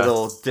was a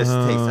little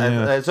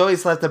distaste. It's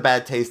always left a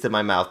bad taste in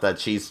my mouth that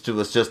she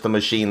was just a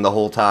machine the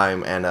whole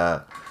time and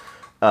a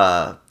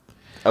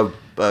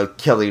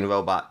killing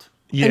robot.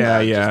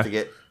 Just to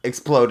get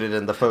exploded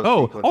in the first.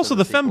 Also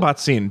the sequel. fembot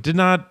scene. Did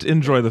not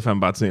enjoy the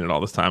fembot scene at all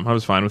this time. I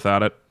was fine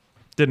without it.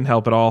 Didn't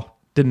help at all.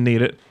 Didn't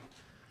need it.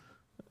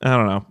 I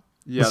don't know.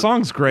 Yeah. The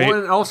song's great. Well,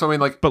 and also, I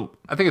mean, but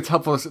I think it's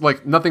helpful.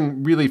 Like,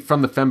 nothing really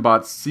from the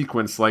fembot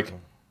sequence, like,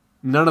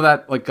 none of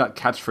that like got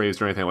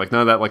catchphrased or anything. Like,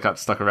 none of that like got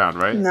stuck around,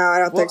 right? No, I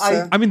don't think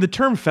so. I mean, the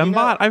term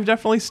fembot, I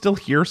definitely still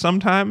hear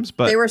sometimes,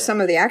 but They were some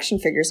of the action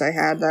figures I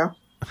had, though.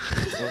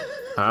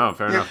 Oh,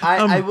 fair enough.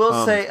 I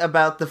will say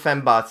about the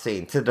fembot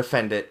scene, to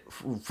defend it,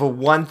 for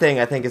one thing,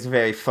 I think is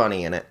very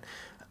funny in it.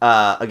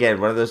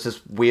 Again, one of those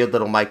just weird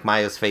little Mike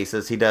Myers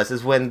faces he does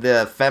is when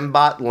the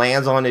fembot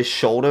lands on his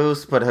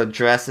shoulders, but her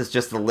dress is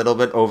just a little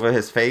bit over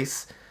his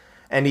face,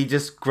 and he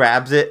just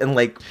grabs it and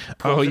like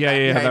pulls it back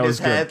behind that his was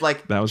head, good.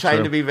 like That was trying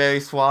true. to be very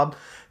suave.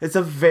 It's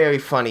a very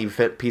funny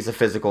piece of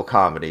physical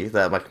comedy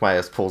that Mike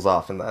Myers pulls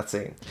off in that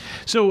scene.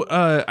 So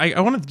I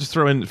wanted to just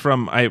throw in because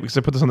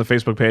I put this on the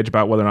Facebook page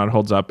about whether or not it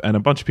holds up, and a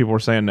bunch of people were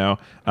saying no.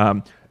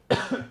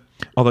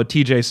 Although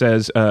TJ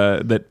says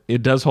that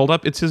it does hold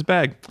up, it's his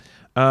bag.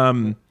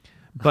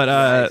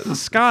 But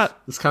Scott,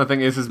 This kind of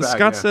thing is his bag.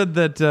 Scott said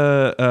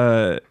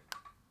that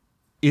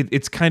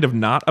it's kind of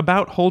not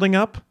about holding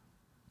up,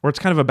 or it's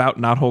kind of about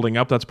not holding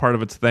up. That's part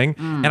of its thing.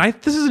 And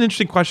this is an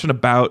interesting question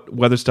about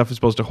whether stuff is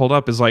supposed to hold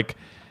up. Is like,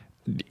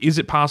 is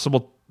it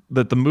possible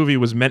that the movie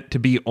was meant to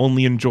be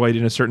only enjoyed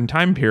in a certain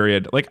time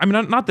period? Like, I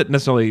mean, not that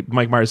necessarily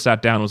Mike Myers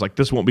sat down and was like,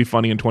 this won't be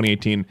funny in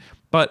 2018.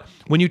 But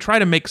when you try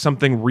to make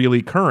something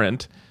really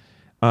current,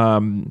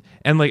 and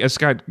like as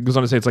Scott goes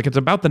on to say, it's like it's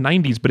about the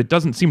 90s, but it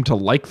doesn't seem to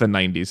like the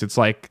 90s. It's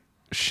like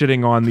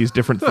shitting on these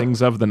different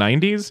things of the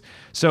 90s.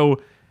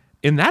 So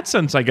in that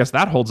sense, I guess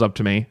that holds up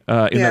to me.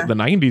 That the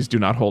 90s do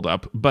not hold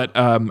up, but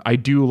I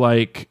do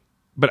like.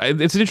 But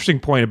it's an interesting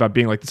point about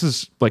being like, this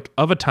is like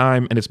of a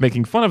time, and it's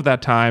making fun of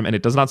that time, and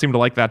it does not seem to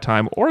like that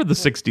time or the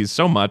 60s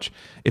so much.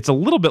 It's a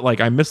little bit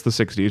like I miss the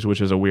 60s, which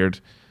is a weird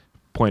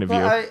point of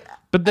view.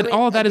 But then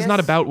all of that is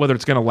not about whether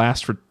it's going to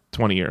last for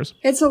 20 years.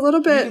 It's a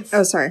little bit...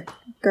 Oh, sorry.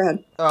 Go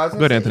ahead.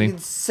 Good, Anthony. You can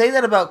say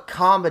that about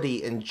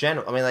comedy in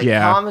general. I mean, like,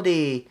 Yeah.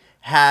 comedy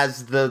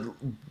has the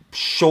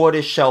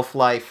shortest shelf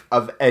life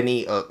of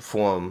any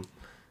form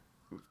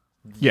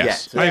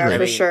Yes, I agree.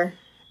 For sure.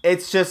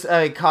 It's just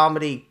a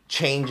comedy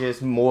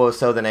changes more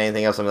so than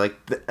anything else. I mean,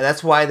 like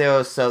that's why there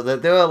are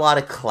a lot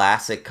of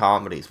classic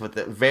comedies, but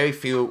very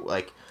few,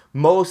 like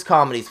most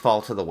comedies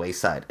fall to the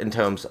wayside in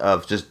terms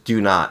of just do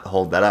not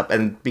hold that up.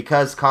 And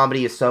because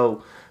comedy is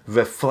so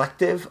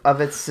reflective of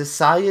its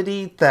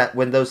society, that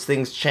when those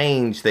things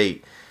change,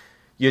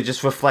 you're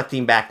just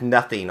reflecting back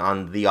nothing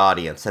on the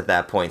audience at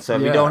that point. So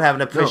if you don't have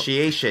an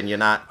appreciation, you're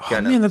not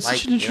gonna. Man, that's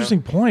such an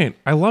interesting point.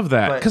 I love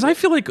that because I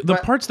feel like the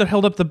parts that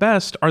held up the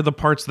best are the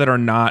parts that are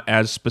not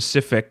as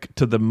specific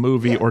to the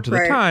movie or to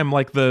the time,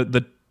 like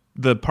the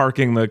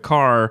parking the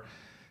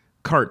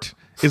cart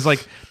is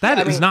like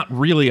that is not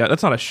really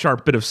that's not a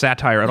sharp bit of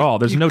satire at all.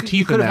 There's no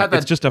teeth in that.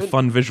 It's just a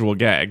fun visual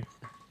gag.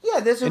 Yeah,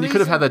 there's a reason. You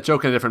could have had that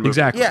joke in a different movie.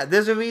 Exactly. Yeah,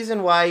 there's a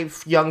reason why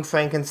Young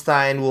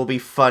Frankenstein will be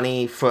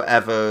funny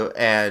forever,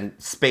 and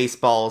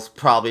Spaceballs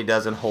probably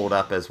doesn't hold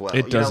up as well.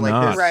 It does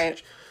not. Right.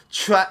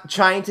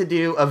 Trying to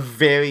do a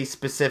very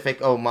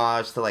specific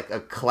homage to like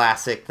a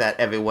classic that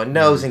everyone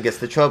knows and gets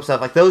the tropes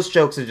of. Like those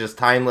jokes are just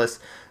timeless.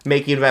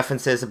 Making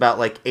references about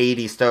like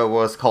 80s Star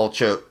Wars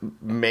culture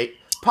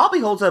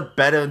probably holds up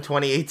better in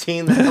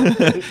 2018.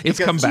 It's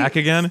come back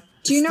again.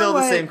 Do you know still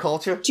what, the same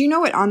culture? Do you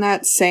know what on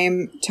that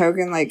same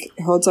token like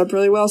holds up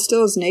really well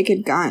still is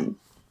Naked Gun?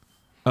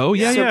 Oh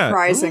yeah,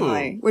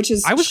 surprisingly, which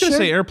is I was going to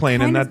say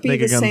Airplane, and that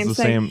Naked Gun's the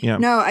same. Yeah.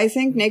 No, I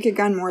think Naked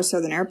Gun more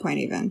so than Airplane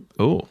even.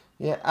 Oh.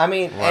 Yeah, I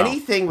mean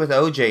anything with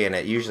OJ in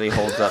it usually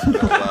holds up real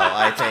well.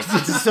 I think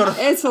it's sort of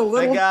it's a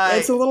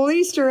little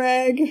Easter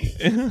egg.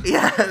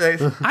 Yeah,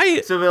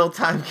 it's a real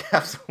time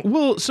capsule.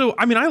 Well, so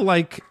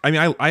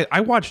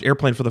I watched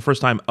Airplane for the first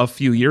time a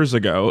few years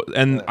ago,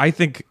 and I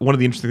think one of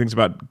the interesting things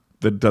about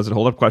the does it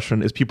hold up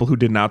question is people who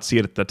did not see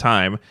it at the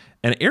time.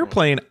 And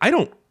Airplane, I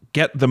don't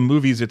get the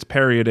movies it's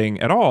parodying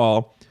at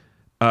all,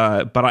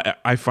 but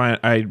I found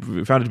it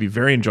to be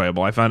very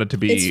enjoyable. I found it to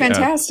be it's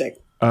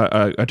fantastic.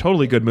 A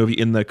totally good movie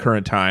in the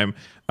current time.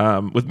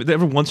 With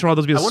every once in a while,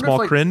 there's be a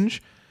small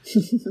cringe.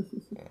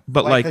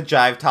 But like the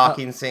jive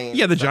talking scene.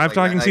 Yeah, the jive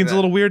talking scene's a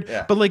little weird.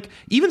 Yeah. But like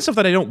even stuff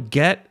that I don't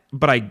get,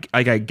 but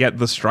I get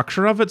the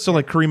structure of it. So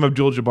like Kareem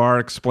Abdul-Jabbar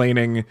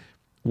explaining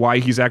why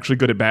he's actually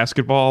good at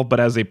basketball, but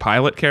as a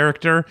pilot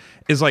character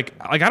is like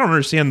I don't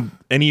understand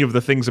any of the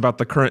things about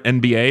the current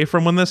NBA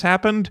from when this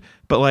happened,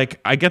 but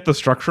like I get the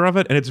structure of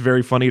it, and it's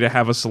very funny to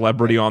have a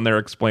celebrity on there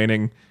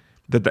explaining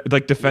that,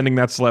 like defending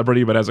that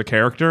celebrity, but as a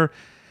character.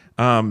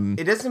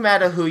 It doesn't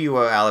matter who you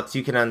are, Alex.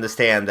 You can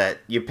understand that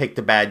you picked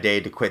a bad day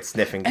to quit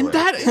sniffing glue. And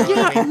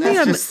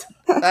that,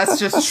 that's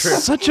just true.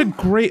 Such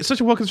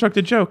a well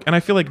constructed joke, and I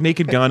feel like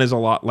Naked Gun is a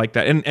lot like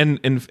that.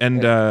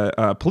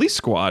 And Police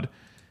Squad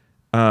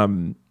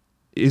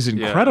is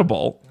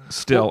incredible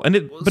still,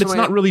 and but it's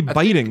not really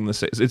biting.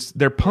 It's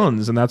they're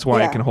puns, and that's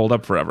why it can hold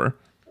up forever.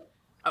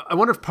 I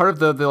wonder if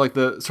part of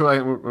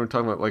we're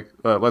talking about like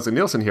Leslie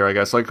Nielsen here, I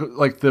guess.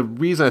 Like the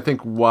reason I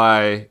think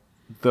why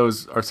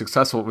those are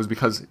successful was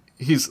because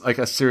he's like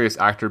a serious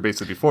actor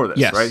basically before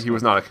this, right? He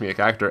was not a comedic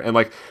actor, and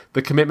like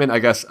the commitment, I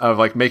guess, of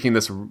like making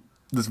this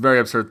very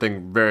absurd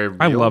thing very real.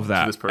 I love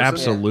that. To this person.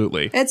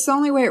 Absolutely, it's the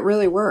only way it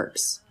really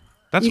works.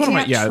 That's you one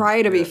can't of my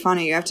try to be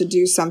funny. You have to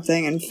do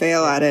something and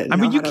fail at it. I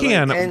mean, you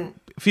can.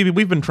 Phoebe,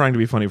 we've been trying to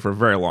be funny for a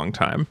very long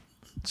time,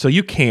 so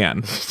you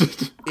can.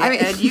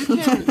 And you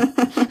can.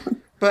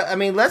 But, I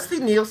mean, Leslie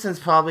Nielsen's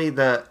probably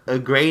a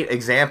great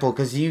example,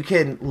 because you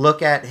can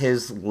look at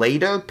his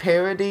later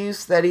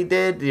parodies that he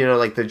did, you know,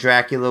 like the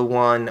Dracula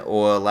one,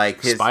 or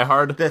like his... Spy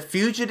Hard? The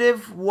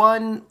Fugitive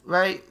one,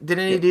 right?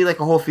 Didn't he do like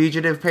a whole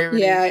Fugitive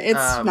parody? Yeah,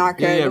 it's not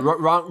good. Yeah,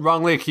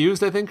 Wrongly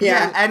Accused, I think.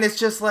 Yeah, and it's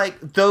just like,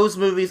 those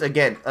movies,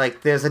 again,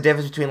 like, there's a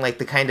difference between like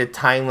the kind of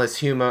timeless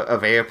humor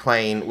of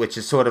Airplane, which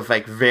is sort of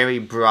like very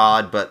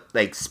broad, but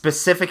like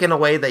specific in a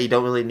way that you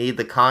don't really need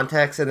the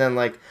context, and then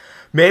like...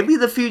 Maybe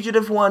the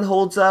Fugitive one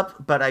holds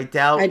up, but I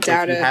doubt if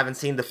you haven't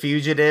seen the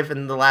Fugitive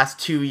in the last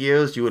 2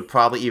 years, you would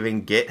probably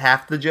even get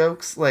half the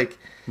jokes. Like,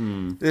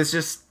 there's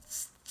just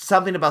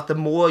something about the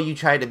more you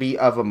try to be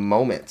of a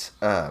moment.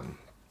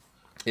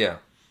 Yeah.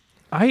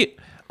 So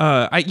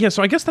I guess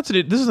this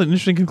is an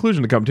interesting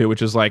conclusion to come to,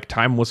 which is like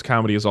timeless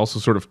comedy is also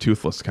sort of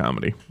toothless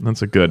comedy.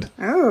 That's a good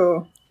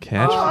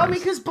catch. I mean,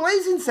 because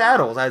Blazing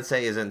Saddles, I'd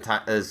say,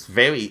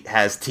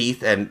 has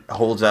teeth and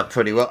holds up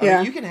pretty well. Yeah. I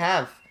mean, you can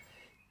have.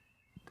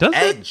 Does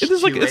it?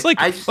 It's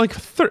like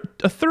a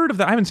third of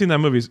that. I haven't seen that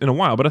movie in a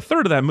while, but a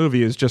third of that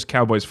movie is just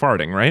cowboys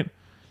farting, right?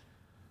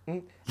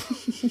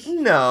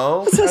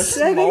 No, I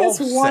think it's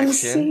one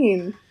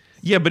scene.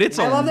 Yeah, but it's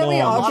I love that we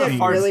all get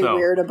really though.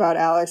 weird about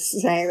Alex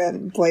saying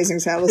that Blazing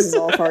Saddles is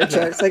all fart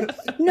jokes. Like,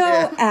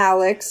 no,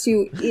 Alex,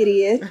 you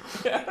idiot.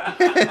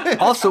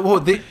 Also,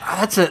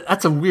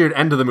 that's a weird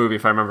end of the movie,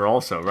 if I remember.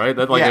 Also, right?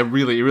 That it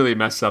really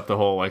messed up the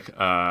whole like.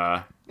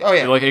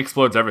 It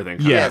explodes everything.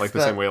 Like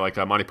the same way like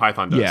Monty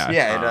Python does.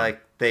 And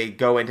like they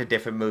go into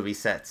different movie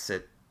sets.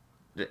 It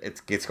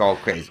gets all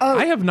crazy.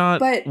 I have not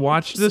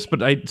watched this,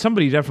 but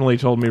somebody definitely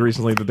told me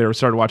recently that they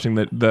started watching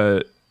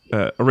the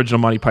original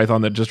Monty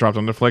Python that just dropped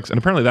on Netflix, and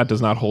apparently that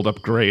does not hold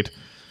up great.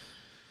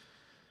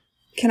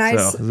 Can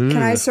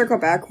I circle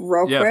back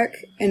real quick?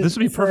 And this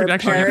would be perfect.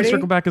 Actually, you can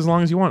circle back as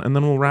long as you want, and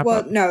then we'll wrap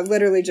up. Well, no,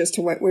 literally just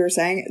to what we were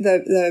saying.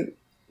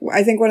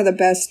 I think one of the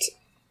best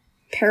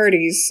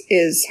parodies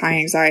is High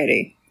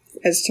Anxiety,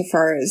 as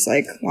far as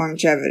like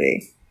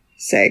longevity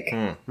sake.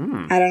 I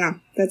don't know.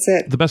 That's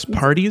it. The best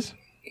parties?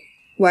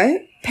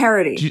 What?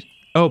 Parody.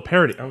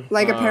 Parody.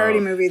 Like a parody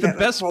movie. The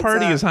best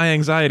party is High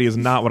Anxiety is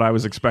not what I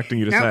was expecting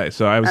you to say,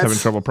 so I was having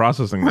trouble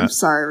processing that. I'm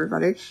sorry,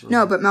 everybody.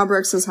 No, but Mel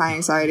Brooks' High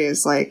Anxiety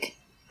is like...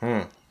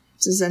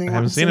 Does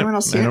anyone else seen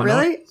it?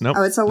 Really? Nope.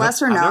 Oh, it's a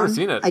lesser known. I've never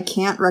seen it. I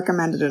can't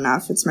recommend it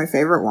enough. It's my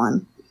favorite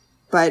one.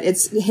 But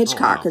it's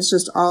Hitchcock. Oh, wow. It's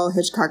just all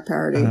Hitchcock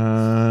parody.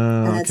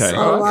 And it's a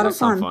lot of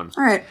fun. All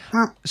right.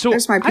 Well, so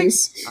there's my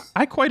piece.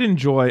 I quite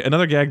enjoy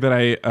another gag that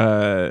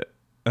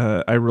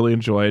I really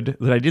enjoyed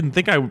that I didn't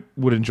think I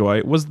would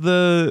enjoy was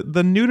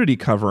the nudity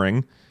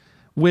covering,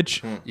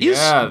 which is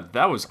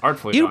that was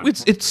artfully done.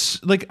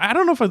 It's like I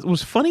don't know if it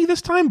was funny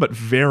this time, but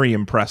very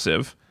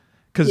impressive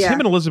because him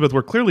and Elizabeth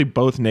were clearly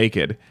both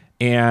naked,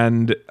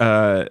 and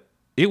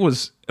it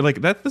was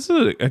like that. This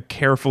is a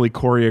carefully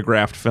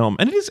choreographed film,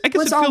 and it is. I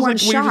guess it feels all one like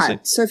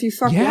shot. So if you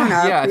fuck one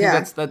up, I think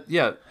that's that.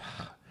 Yeah.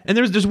 And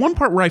there's one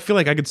part where I feel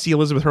like I could see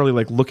Elizabeth Hurley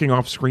like looking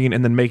off screen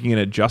and then making an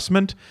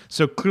adjustment.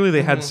 So clearly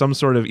they had some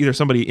sort of either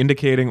somebody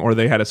indicating or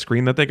they had a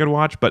screen that they could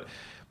watch. But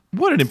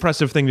what an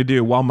impressive thing to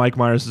do while Mike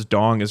Myers'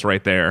 dong is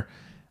right there.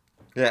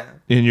 Yeah,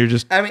 and you're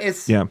just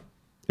it's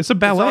a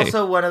ballet. It's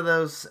also one of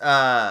those.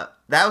 That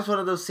was one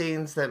of those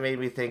scenes that made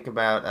me think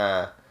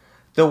about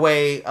the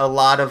way a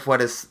lot of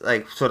what is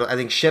like sort of I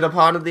think shit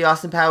upon of the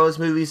Austin Powers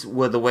movies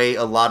were the way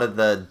a lot of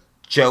the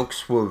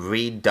jokes were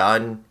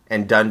redone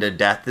and done to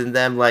death in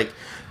them. Like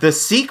the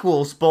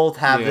sequels both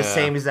have the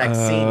same exact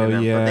scene in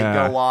them, but they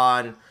go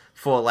on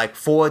for like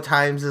 4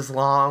 times as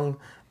long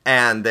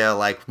and they're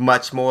like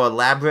much more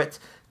elaborate.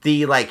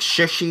 The like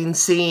shushing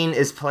scene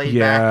is played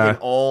back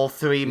in all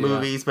 3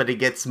 movies, but it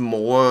gets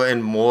more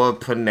and more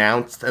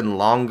pronounced and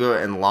longer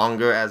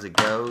as it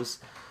goes.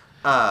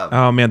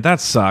 Oh man, that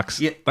sucks.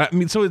 Yeah. I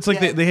mean, so it's like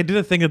they did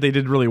a thing that they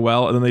did really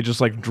well, and then they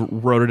just like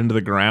wrote it into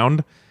the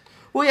ground.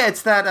 Well, yeah,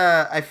 it's that,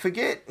 I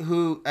forget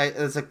who,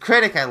 there's a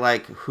critic I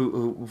like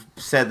who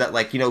said that,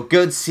 like, you know,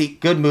 good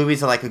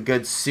movies are like a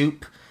good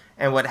soup,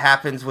 and what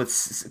happens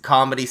with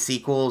comedy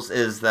sequels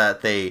is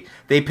that they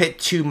put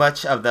too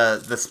much of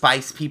the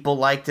spice people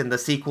liked in the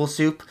sequel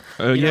soup.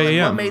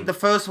 What made the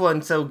first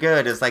one so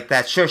good is, like,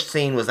 that shush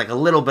scene was, like, a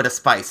little bit of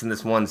spice in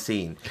this one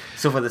scene.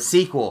 So for the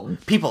sequel,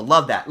 people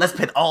love that. Let's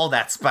put all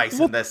that spice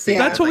in this scene.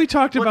 That's what we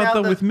talked about,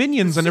 though, with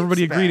Minions, and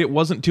everybody agreed it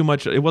wasn't too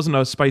much. It wasn't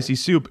a spicy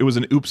soup. It was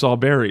an oops all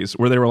berries,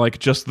 where they were, like,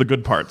 just the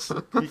good parts.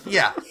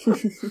 Yeah.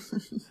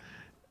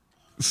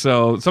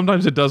 So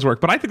sometimes it does work,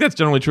 but I think that's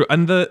generally true.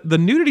 And the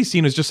nudity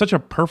scene is just such a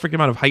perfect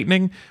amount of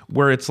heightening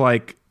where it's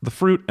like the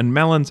fruit and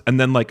melons and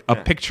then like a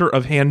picture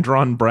of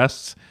hand-drawn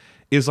breasts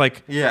is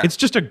like, it's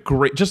just a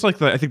great, just like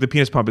I think the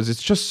penis pump is,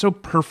 it's just so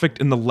perfect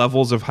in the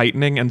levels of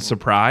heightening and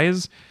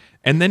surprise.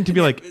 And then to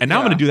be like, and now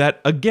I'm going to do that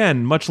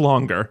again, much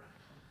longer.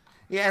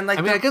 Yeah. And like,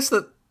 I mean, I guess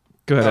that.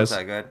 Go ahead.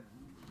 Sorry, go ahead.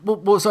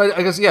 Well, so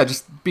I guess,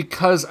 just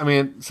because, I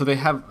mean, so they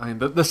have,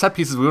 the set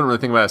pieces, we don't really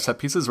think about as set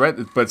pieces, right?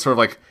 But it's sort of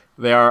like,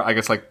 they are, I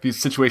guess, like these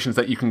situations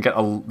that you can get,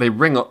 they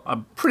wring a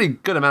pretty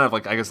good amount of,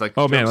 like, I guess, like.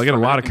 Oh, man, they get a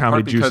lot of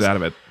comedy juice out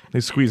of it. They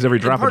squeeze every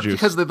drop of juice.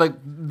 Because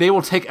they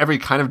will take every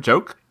kind of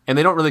joke, and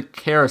they don't really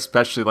care,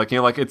 especially, like, you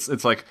know, like,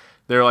 it's like,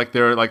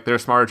 they're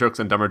smarter jokes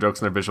and dumber jokes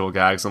and they're visual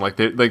gags, and, like,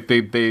 they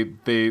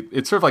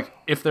it's sort of like,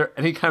 if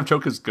any kind of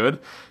joke is good,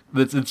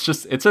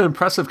 it's an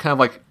impressive kind of,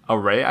 like,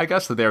 array, I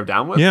guess, that they're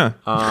down with. Yeah.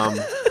 And,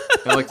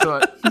 like,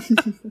 so.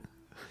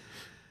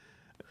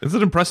 It's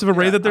an impressive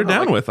array that they're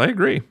down with. I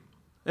agree.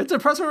 It's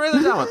impressive array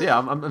they're down with. Yeah,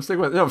 I'm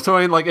sticking with it. No, so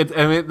I mean, like,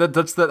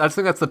 that's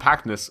the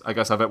packedness, I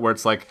guess, of it, where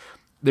it's like,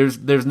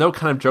 there's no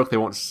kind of joke they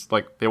won't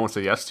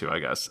say yes to, I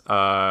guess,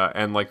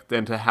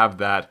 and to have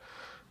that,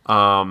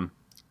 I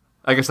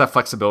guess, that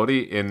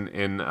flexibility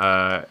in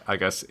I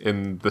guess,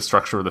 in the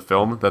structure of the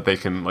film, that they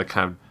can, like,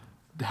 kind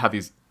of have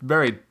these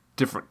very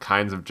different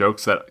kinds of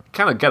jokes that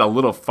kind of get a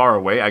little far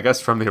away, I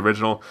guess, from the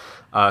original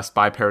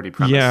spy parody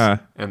premise. Yeah.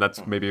 And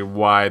that's maybe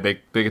why they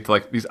get to,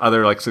 like, these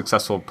other, like,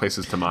 successful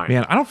places to mine.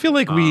 Man, I don't feel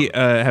like we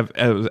have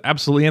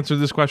absolutely answered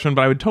this question,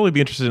 but I would totally be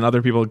interested in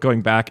other people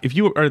going back. If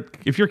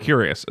you're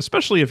curious,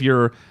 especially if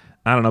you're,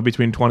 I don't know,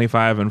 between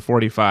 25 and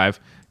 45,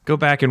 go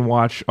back and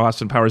watch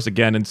Austin Powers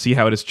again and see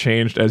how it has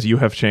changed as you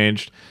have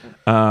changed.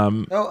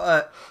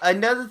 Another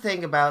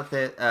thing about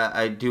that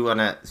I do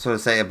want to sort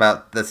of say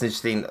about that's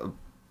interesting,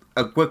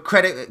 give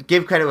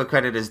credit where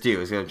credit is due,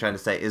 is what I'm trying to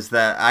say, is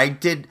that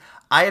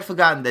I had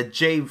forgotten that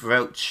Jay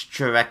Roach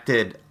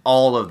directed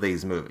all of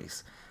these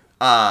movies,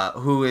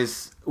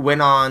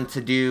 went on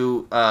to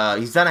do,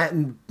 he's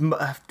done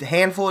a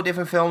handful of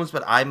different films,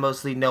 but I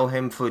mostly know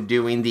him for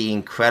doing the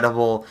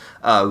incredible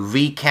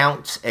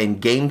Recount and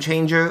Game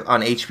Changer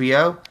on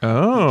HBO.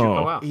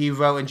 Oh. Wow. He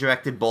wrote and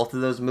directed both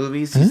of those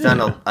movies. He's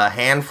done a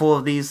handful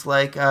of these,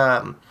 like,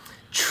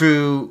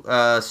 true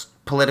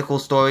political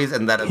stories,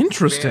 and that are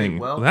interesting. very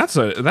well. That's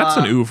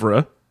an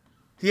oeuvre.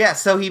 Yeah,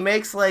 so he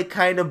makes like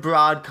kind of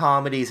broad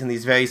comedies in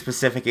these very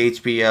specific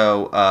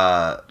HBO,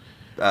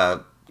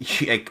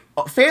 like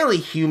fairly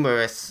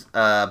humorous,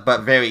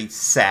 but very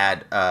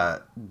sad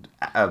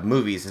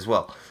movies as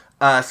well.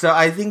 So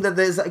I think that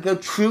there's like a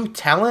true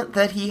talent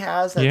that he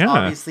has. That's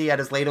obviously at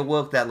his later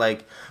work that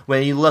like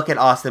when you look at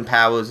Austin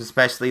Powers,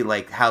 especially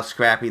like how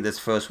scrappy this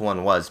first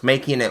one was,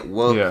 making it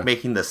work,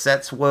 making the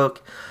sets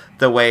work,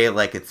 the way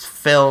like it's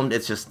filmed,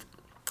 it's just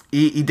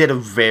he did a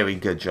very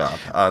good job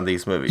on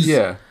these movies.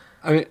 Yeah,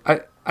 I mean,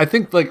 I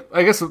think like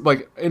I guess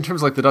like in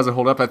terms of like the does it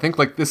hold up, I think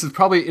like this is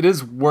probably it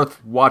is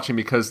worth watching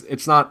because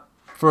it's not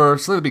for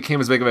something that became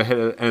as big of a hit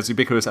and as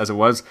ubiquitous as it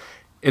was.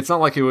 It's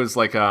not like it was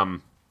like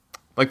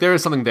there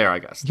is something there, I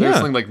guess. There's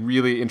something like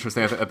really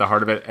interesting at the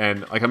heart of it,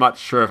 and like I'm not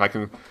sure if I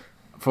can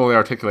fully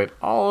articulate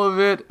all of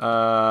it.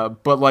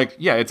 But like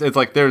it's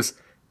like this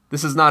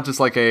is not just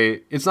like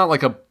it's not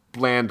like a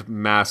bland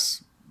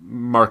mass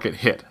market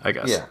hit, I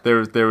guess. Yeah.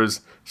 There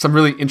was some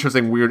really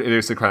interesting, weird,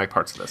 idiosyncratic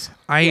parts of this.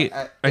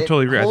 I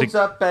totally agree. It holds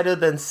up better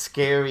than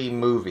Scary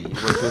Movie,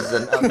 which was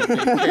an big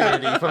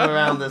parody from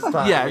around this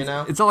time. Yeah, you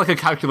know, it's not like a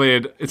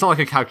calculated like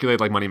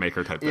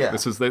moneymaker type thing. Yeah.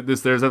 There's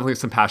definitely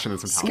some passion and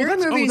some talent.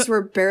 Scary movies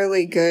were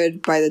barely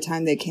good by the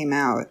time they came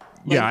out.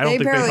 Like, I don't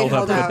think they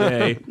held up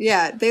today.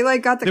 Yeah, they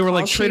like got the They were call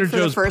like sheet Trader for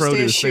the Joe's first day of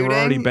produce. They shooting. were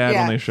already bad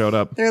when they showed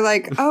up. They're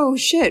like, oh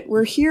shit,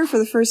 we're here for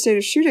the first day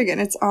of shooting and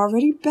it's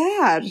already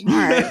bad. All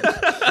right.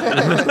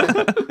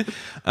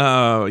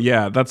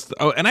 That's.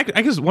 Oh, and I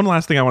guess one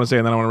last thing I want to say,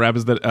 and then I want to wrap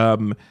is that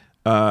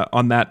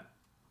on that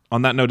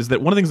note is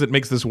that one of the things that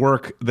makes this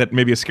work that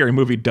maybe a Scary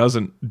Movie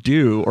doesn't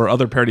do or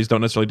other parodies don't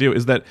necessarily do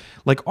is that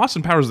like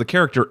Austin Powers the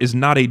character is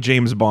not a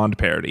James Bond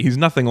parody. He's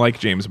nothing like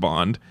James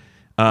Bond.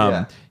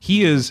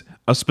 He is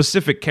a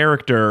specific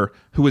character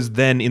who is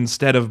then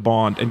instead of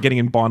Bond and getting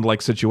in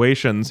Bond-like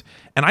situations.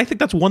 And I think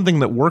that's one thing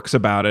that works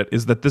about it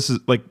is that this is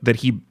like that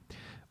he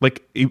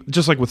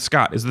just like with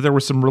Scott is that there were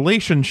some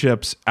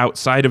relationships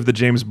outside of the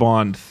James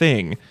Bond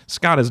thing.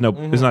 Scott is not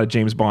a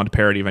James Bond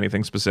parody of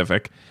anything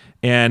specific.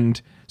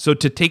 And so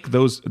to take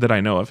those that I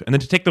know of, and then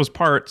to take those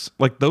parts,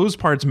 like those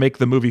parts make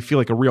the movie feel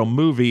like a real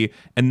movie,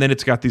 and then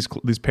it's got these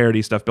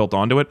parody stuff built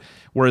onto it.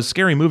 Whereas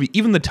Scary Movie,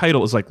 even the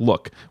title is like,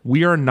 look,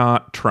 we are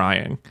not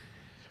trying.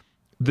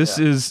 This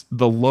is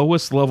the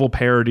lowest level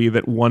parody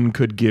that one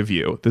could give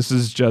you. This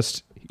is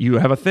just, you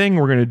have a thing,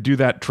 we're going to do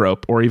that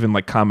trope, or even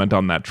like comment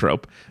on that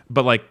trope.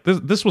 But like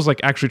this was like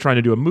actually trying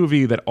to do a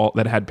movie that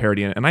had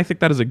parody in it, and I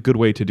think that is a good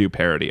way to do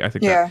parody. I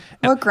think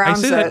what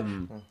grounds it.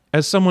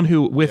 As someone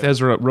who, with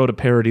Ezra, wrote a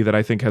parody that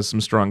I think has some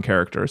strong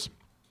characters.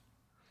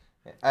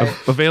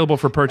 Available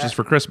for purchase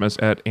for Christmas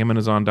at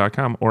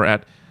Amazon.com or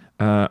at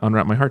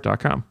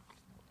unwrapmyheart.com.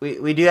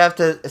 We do have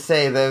to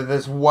say that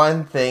there's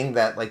one thing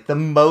that like the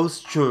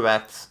most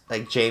direct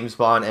like James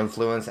Bond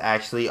influence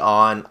actually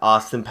on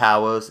Austin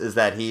Powers is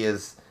that he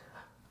is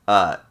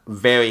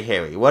very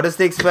hairy. What is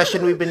the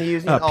expression we've been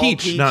using?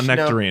 Peach, not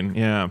nectarine.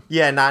 No?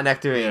 Yeah, not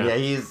nectarine. Yeah,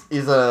 he's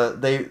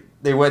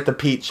they went the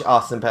peach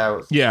Austin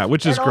Powers. Yeah,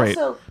 which is great.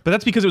 Also, but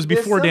that's because it was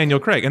before Daniel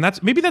Craig. And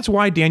that's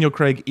why Daniel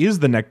Craig is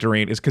the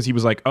nectarine, is because he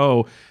was like,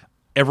 oh,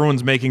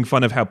 everyone's making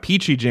fun of how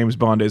peachy James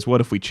Bond is. What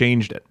if we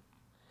changed it?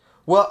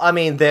 Well, I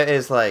mean, there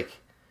is like,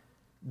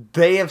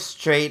 they have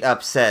straight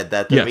up said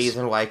that the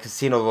reason why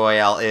Casino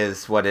Royale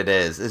is what it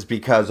is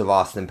because of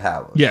Austin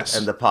Powers. Yes.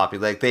 And the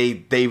popular, like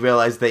they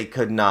realized they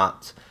could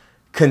not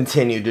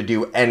continue to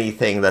do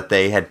anything that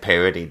they had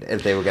parodied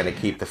if they were going to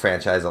keep the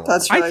franchise alive.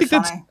 That's really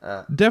funny.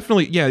 That's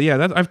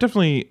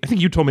definitely, I think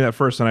you told me that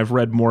first, and I've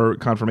read more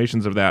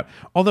confirmations of that.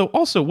 Although,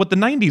 also, what the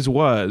 90s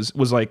was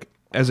like,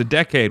 as a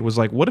decade, was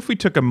like, what if we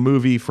took a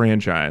movie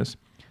franchise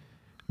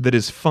that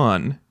is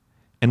fun,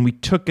 and we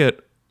took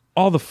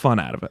all the fun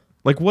out of it?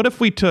 Like, what if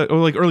we took, or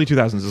like early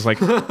 2000s, is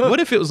like, what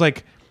if it was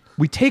like,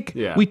 we take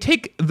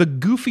the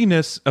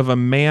goofiness of a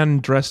man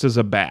dressed as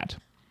a bat,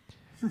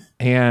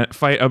 and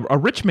fight a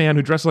rich man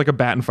who dresses like a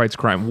bat and fights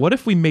crime. What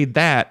if we made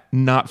that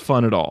not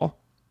fun at all?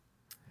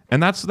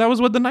 And that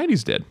was what the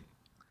 90s did.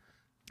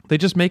 They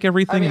just make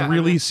everything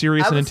really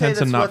serious and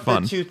intense and not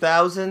fun. The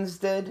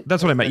 2000s did.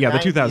 That's what I meant. Yeah, the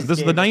 2000s.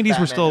 The 90s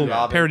were still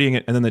parodying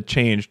it, and then it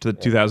changed to the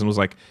 2000s was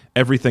like,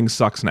 everything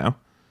sucks now.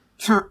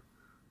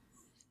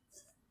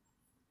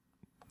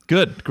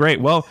 Good,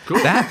 great. Well,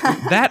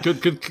 that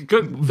good.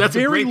 That's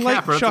very a great light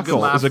capper.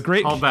 chuckle is a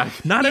great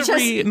callback. Not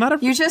every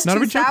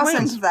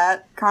 2000s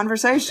that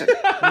conversation.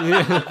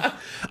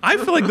 I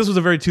feel like this was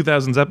a very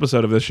 2000s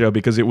episode of this show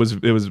because it was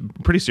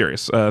pretty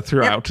serious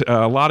throughout. Yep.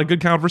 A lot of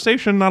good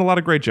conversation, not a lot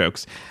of great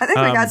jokes. I think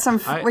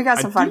we got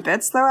some fun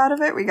bits though out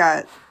of it. We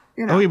got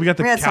we got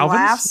the Calvins, some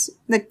laughs.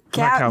 The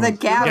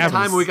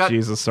Gavins.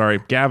 Jesus, sorry,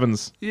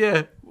 Gavins.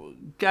 Yeah.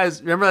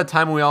 Guys, remember that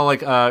time when we all like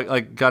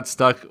got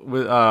stuck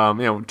with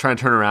trying to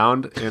turn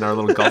around in our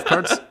little golf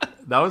carts?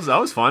 That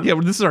was fun. Yeah,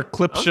 this is our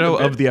clip show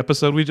of the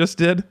episode we just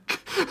did.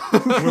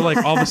 We're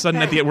like all of a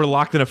sudden at the end we're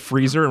locked in a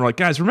freezer and we're like,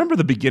 guys, remember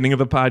the beginning of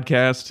the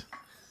podcast?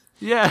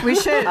 Yeah, we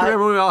should.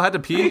 Remember when we all had to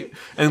pee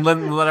and let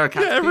our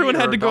cats. Yeah, everyone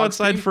had to go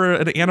outside for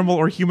an animal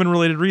or human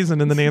related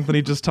reason, and then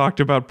Anthony just talked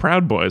about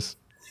Proud Boys.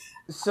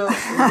 So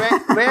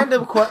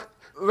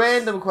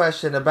Random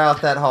question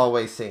about that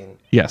hallway scene.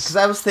 Yes. Because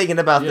I was thinking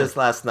about this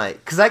last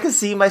night. Because I could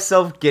see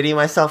myself getting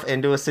myself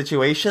into a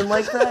situation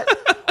like that.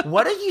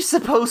 What are you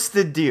supposed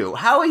to do?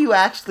 How are you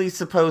actually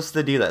supposed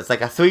to do that? It's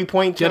like a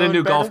 3-point Get a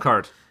new golf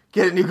cart.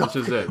 Get a new golf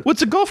Which is cart. it.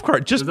 What's a golf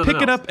cart? Just There's pick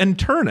nothing it else. up and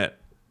turn it.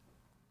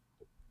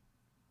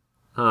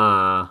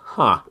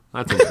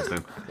 That's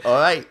interesting. All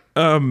right.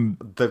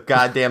 The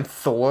goddamn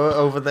Thor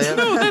over there.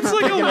 No, that's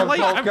like a light.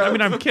 I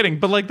mean, I'm kidding,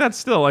 but like that's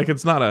still like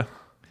it's not a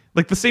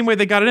like the same way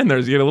they got it in there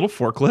is you get a little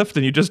forklift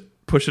and you just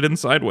push it in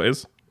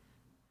sideways.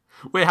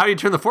 Wait, how do you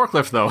turn the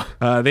forklift though?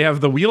 They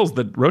have the wheels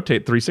that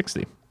rotate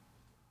 360.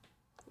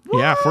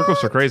 Yeah,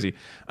 forklifts are crazy.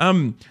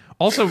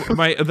 Also,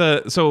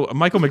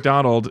 Michael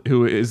McDonald,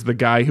 who is the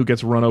guy who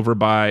gets run over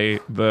by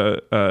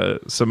the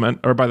cement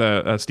or by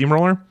the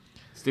steamroller.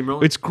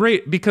 Steamroller? It's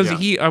great because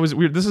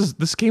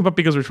this came up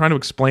because we were trying to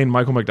explain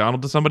Michael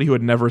McDonald to somebody who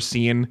had never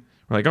seen.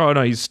 We're like, oh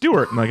no, he's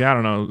Stewart. I'm like, I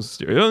don't know.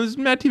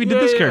 Matt TV did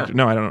this character.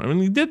 No, I don't know. I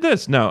mean, he did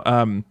this. No,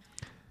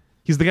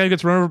 he's the guy who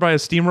gets run over by a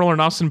steamroller in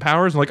Austin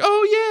Powers. I'm like,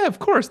 oh yeah, of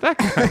course, that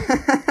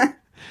guy.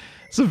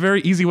 It's a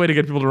very easy way to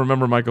get people to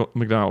remember Michael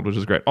McDonald, which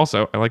is great.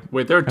 Also, I like.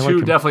 Wait, there are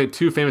definitely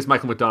two famous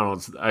Michael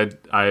McDonalds. I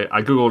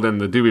googled and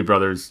the Doobie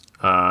Brothers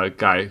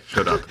guy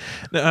showed up.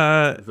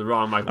 The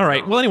wrong Michael. All right.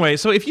 McDonald. Well, anyway,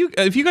 so if you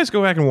guys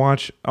go back and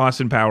watch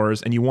Austin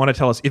Powers and you want to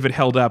tell us if it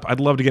held up, I'd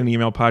love to get an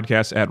email,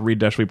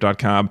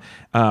 podcast@read-weep.com.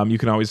 You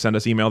can always send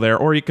us email there,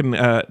 or you can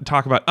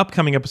talk about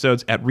upcoming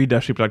episodes at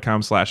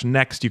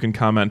read-weep.com/next. You can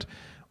comment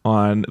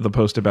on the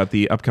post about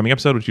the upcoming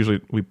episode, which usually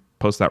we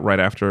post that right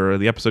after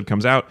the episode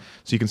comes out,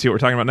 so you can see what we're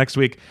talking about next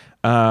week.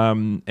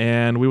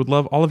 And we would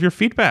love all of your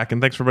feedback.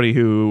 And thanks for everybody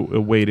who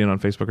weighed in on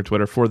Facebook or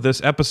Twitter for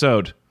this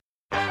episode.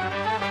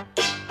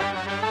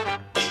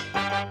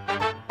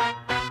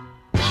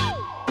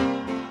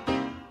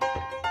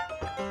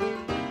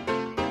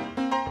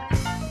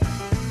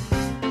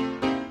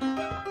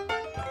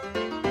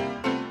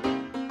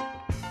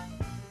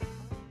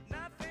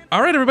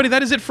 All right, everybody,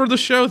 that is it for the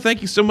show.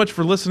 Thank you so much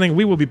for listening.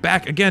 We will be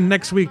back again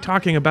next week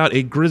talking about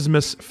a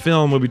Christmas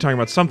film. We'll be talking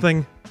about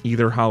something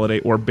either holiday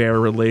or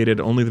bear-related.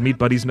 Only the Meat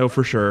Buddies know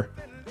for sure.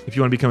 If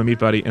you want to become a Meat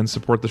Buddy and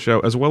support the show,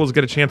 as well as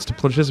get a chance to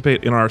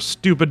participate in our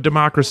stupid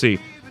democracy,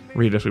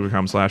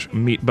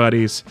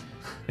 read.com/meatbuddies.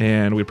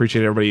 And we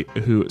appreciate everybody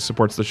who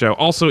supports the show.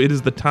 Also, it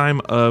is the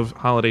time of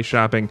holiday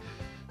shopping.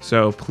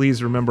 So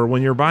please remember,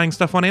 when you're buying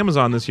stuff on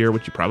Amazon this year,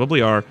 which you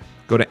probably are,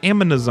 go to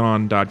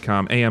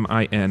Amazon.com,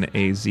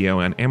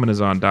 Aminazon,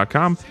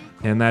 Amazon.com,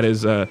 and that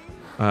is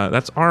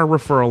that's our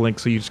referral link.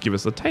 So you just give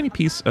us a tiny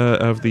piece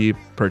of the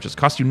purchase.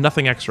 Costs you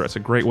nothing extra. It's a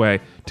great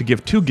way to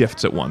give two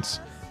gifts at once.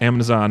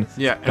 Amazon.com.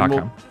 Yeah,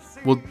 and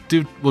we'll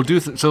do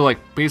so. Like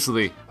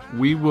basically,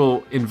 we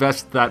will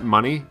invest that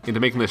money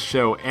into making this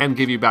show and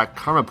give you back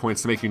karma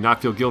points to make you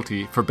not feel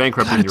guilty for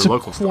bankrupting your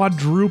local stores.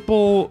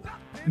 Quadruple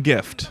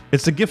gift.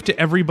 It's a gift to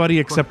everybody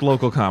except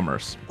local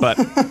commerce, but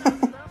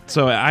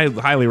so I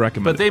highly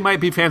recommend but it. they might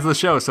be fans of the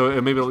show,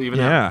 so maybe it'll even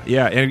out.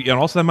 Yeah, and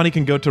also that money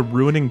can go to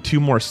ruining 2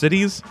 more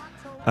cities.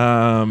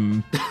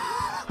 Hey,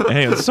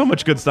 there's so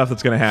much good stuff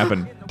that's going to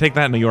happen. Take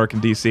that in New York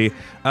and DC.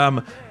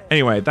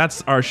 Anyway,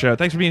 that's our show.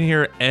 Thanks for being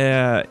here,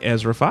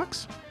 Ezra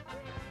Fox.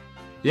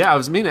 Yeah, I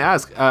was meaning to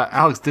ask,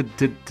 Alex, did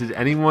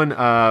anyone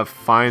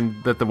find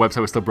that the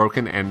website was still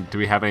broken, and do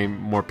we have any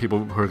more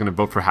people who are going to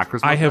vote for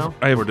Hackers Month now?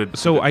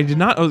 I did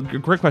not. Oh,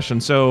 great question.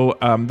 So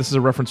this is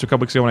a reference to a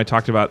couple weeks ago when I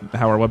talked about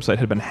how our website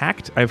had been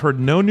hacked. I've heard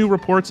no new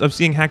reports of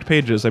seeing hacked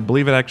pages. I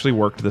believe it actually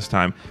worked this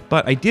time,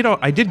 but I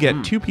did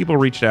get 2 people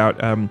reached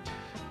out.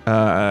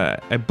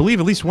 I believe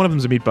at least one of them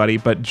is a Meat Buddy,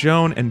 but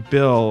Joan and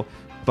Bill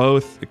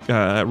both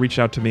reached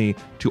out to me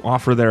to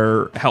offer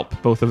their help.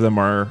 Both of them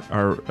are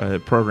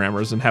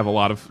programmers and have a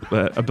lot of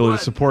ability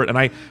to support. And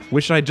I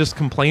wish I just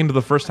complained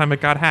the first time it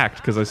got hacked,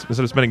 because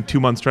instead of spending 2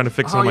 months trying to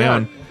fix it on my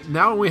own.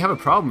 Now when we have a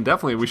problem,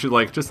 definitely we should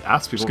just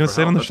ask people. Just gonna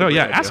say it on the show.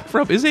 Yeah, ask for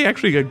help is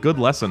actually a good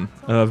lesson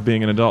of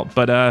being an adult.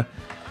 But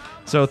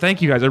so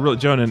thank you guys.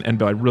 Joan and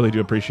Bill, I really do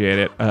appreciate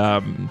it.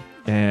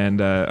 And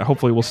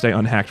hopefully we'll stay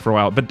unhacked for a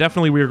while. But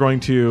definitely we are going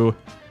to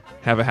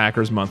have a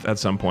Hackers Month at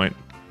some point.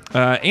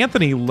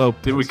 Anthony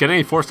Lopez. Did we get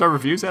any 4-star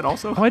reviews yet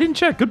also? Oh, I didn't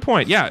check. Good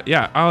point.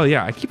 Yeah. Oh,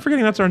 yeah. I keep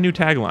forgetting that's our new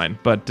tagline,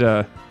 but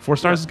 4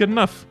 stars is good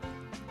enough.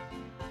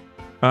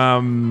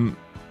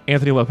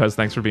 Anthony Lopez,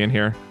 thanks for being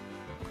here.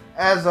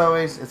 As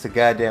always, it's a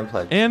goddamn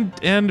pleasure.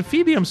 And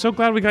Phoebe, I'm so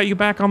glad we got you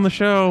back on the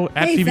show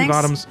at Phoebe thanks,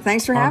 Bottoms.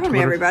 Thanks for having me,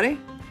 everybody.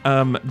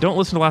 Don't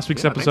listen to last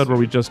week's episode where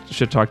we just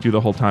shit-talked you the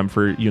whole time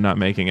for you not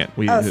making it.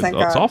 Thank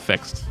God. It's all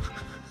fixed.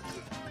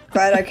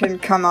 Glad I can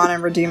come on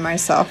and redeem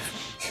myself.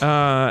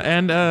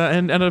 And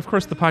of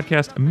course the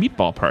podcast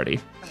Meatball Party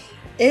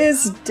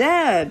is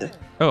dead.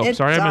 Oh,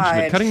 sorry, died. I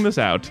mentioned it. Cutting this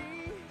out.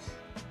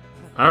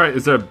 All right,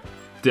 is there a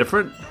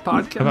different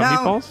podcast about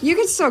meatballs? You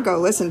can still go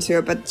listen to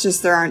it, but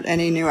just there aren't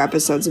any new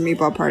episodes of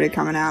Meatball Party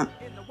coming out.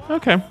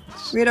 Okay.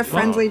 We had a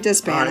friendly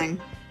disbanding.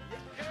 Right.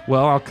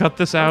 Well, I'll cut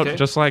this out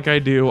just like I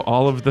do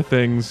all of the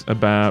things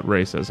about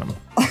racism.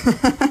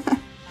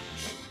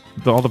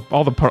 all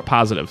the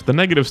positive. The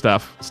negative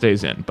stuff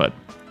stays in, but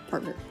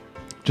Perfect.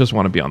 just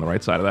want to be on the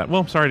right side of that.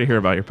 Well, sorry to hear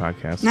about your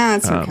podcast. No,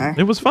 it's okay.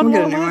 It was fun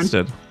We'll while get it a new one.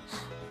 lasted.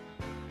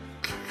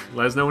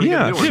 Let us know when you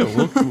get a new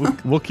one.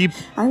 We'll keep.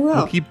 I will.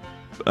 We'll keep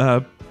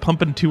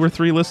pumping 2 or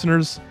 3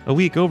 listeners a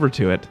week over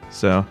to it.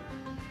 So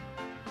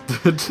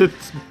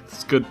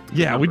It's good.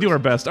 yeah, we do our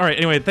best. All right.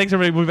 Anyway, thanks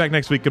everybody. We'll be back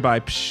next week. Goodbye.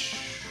 Psh.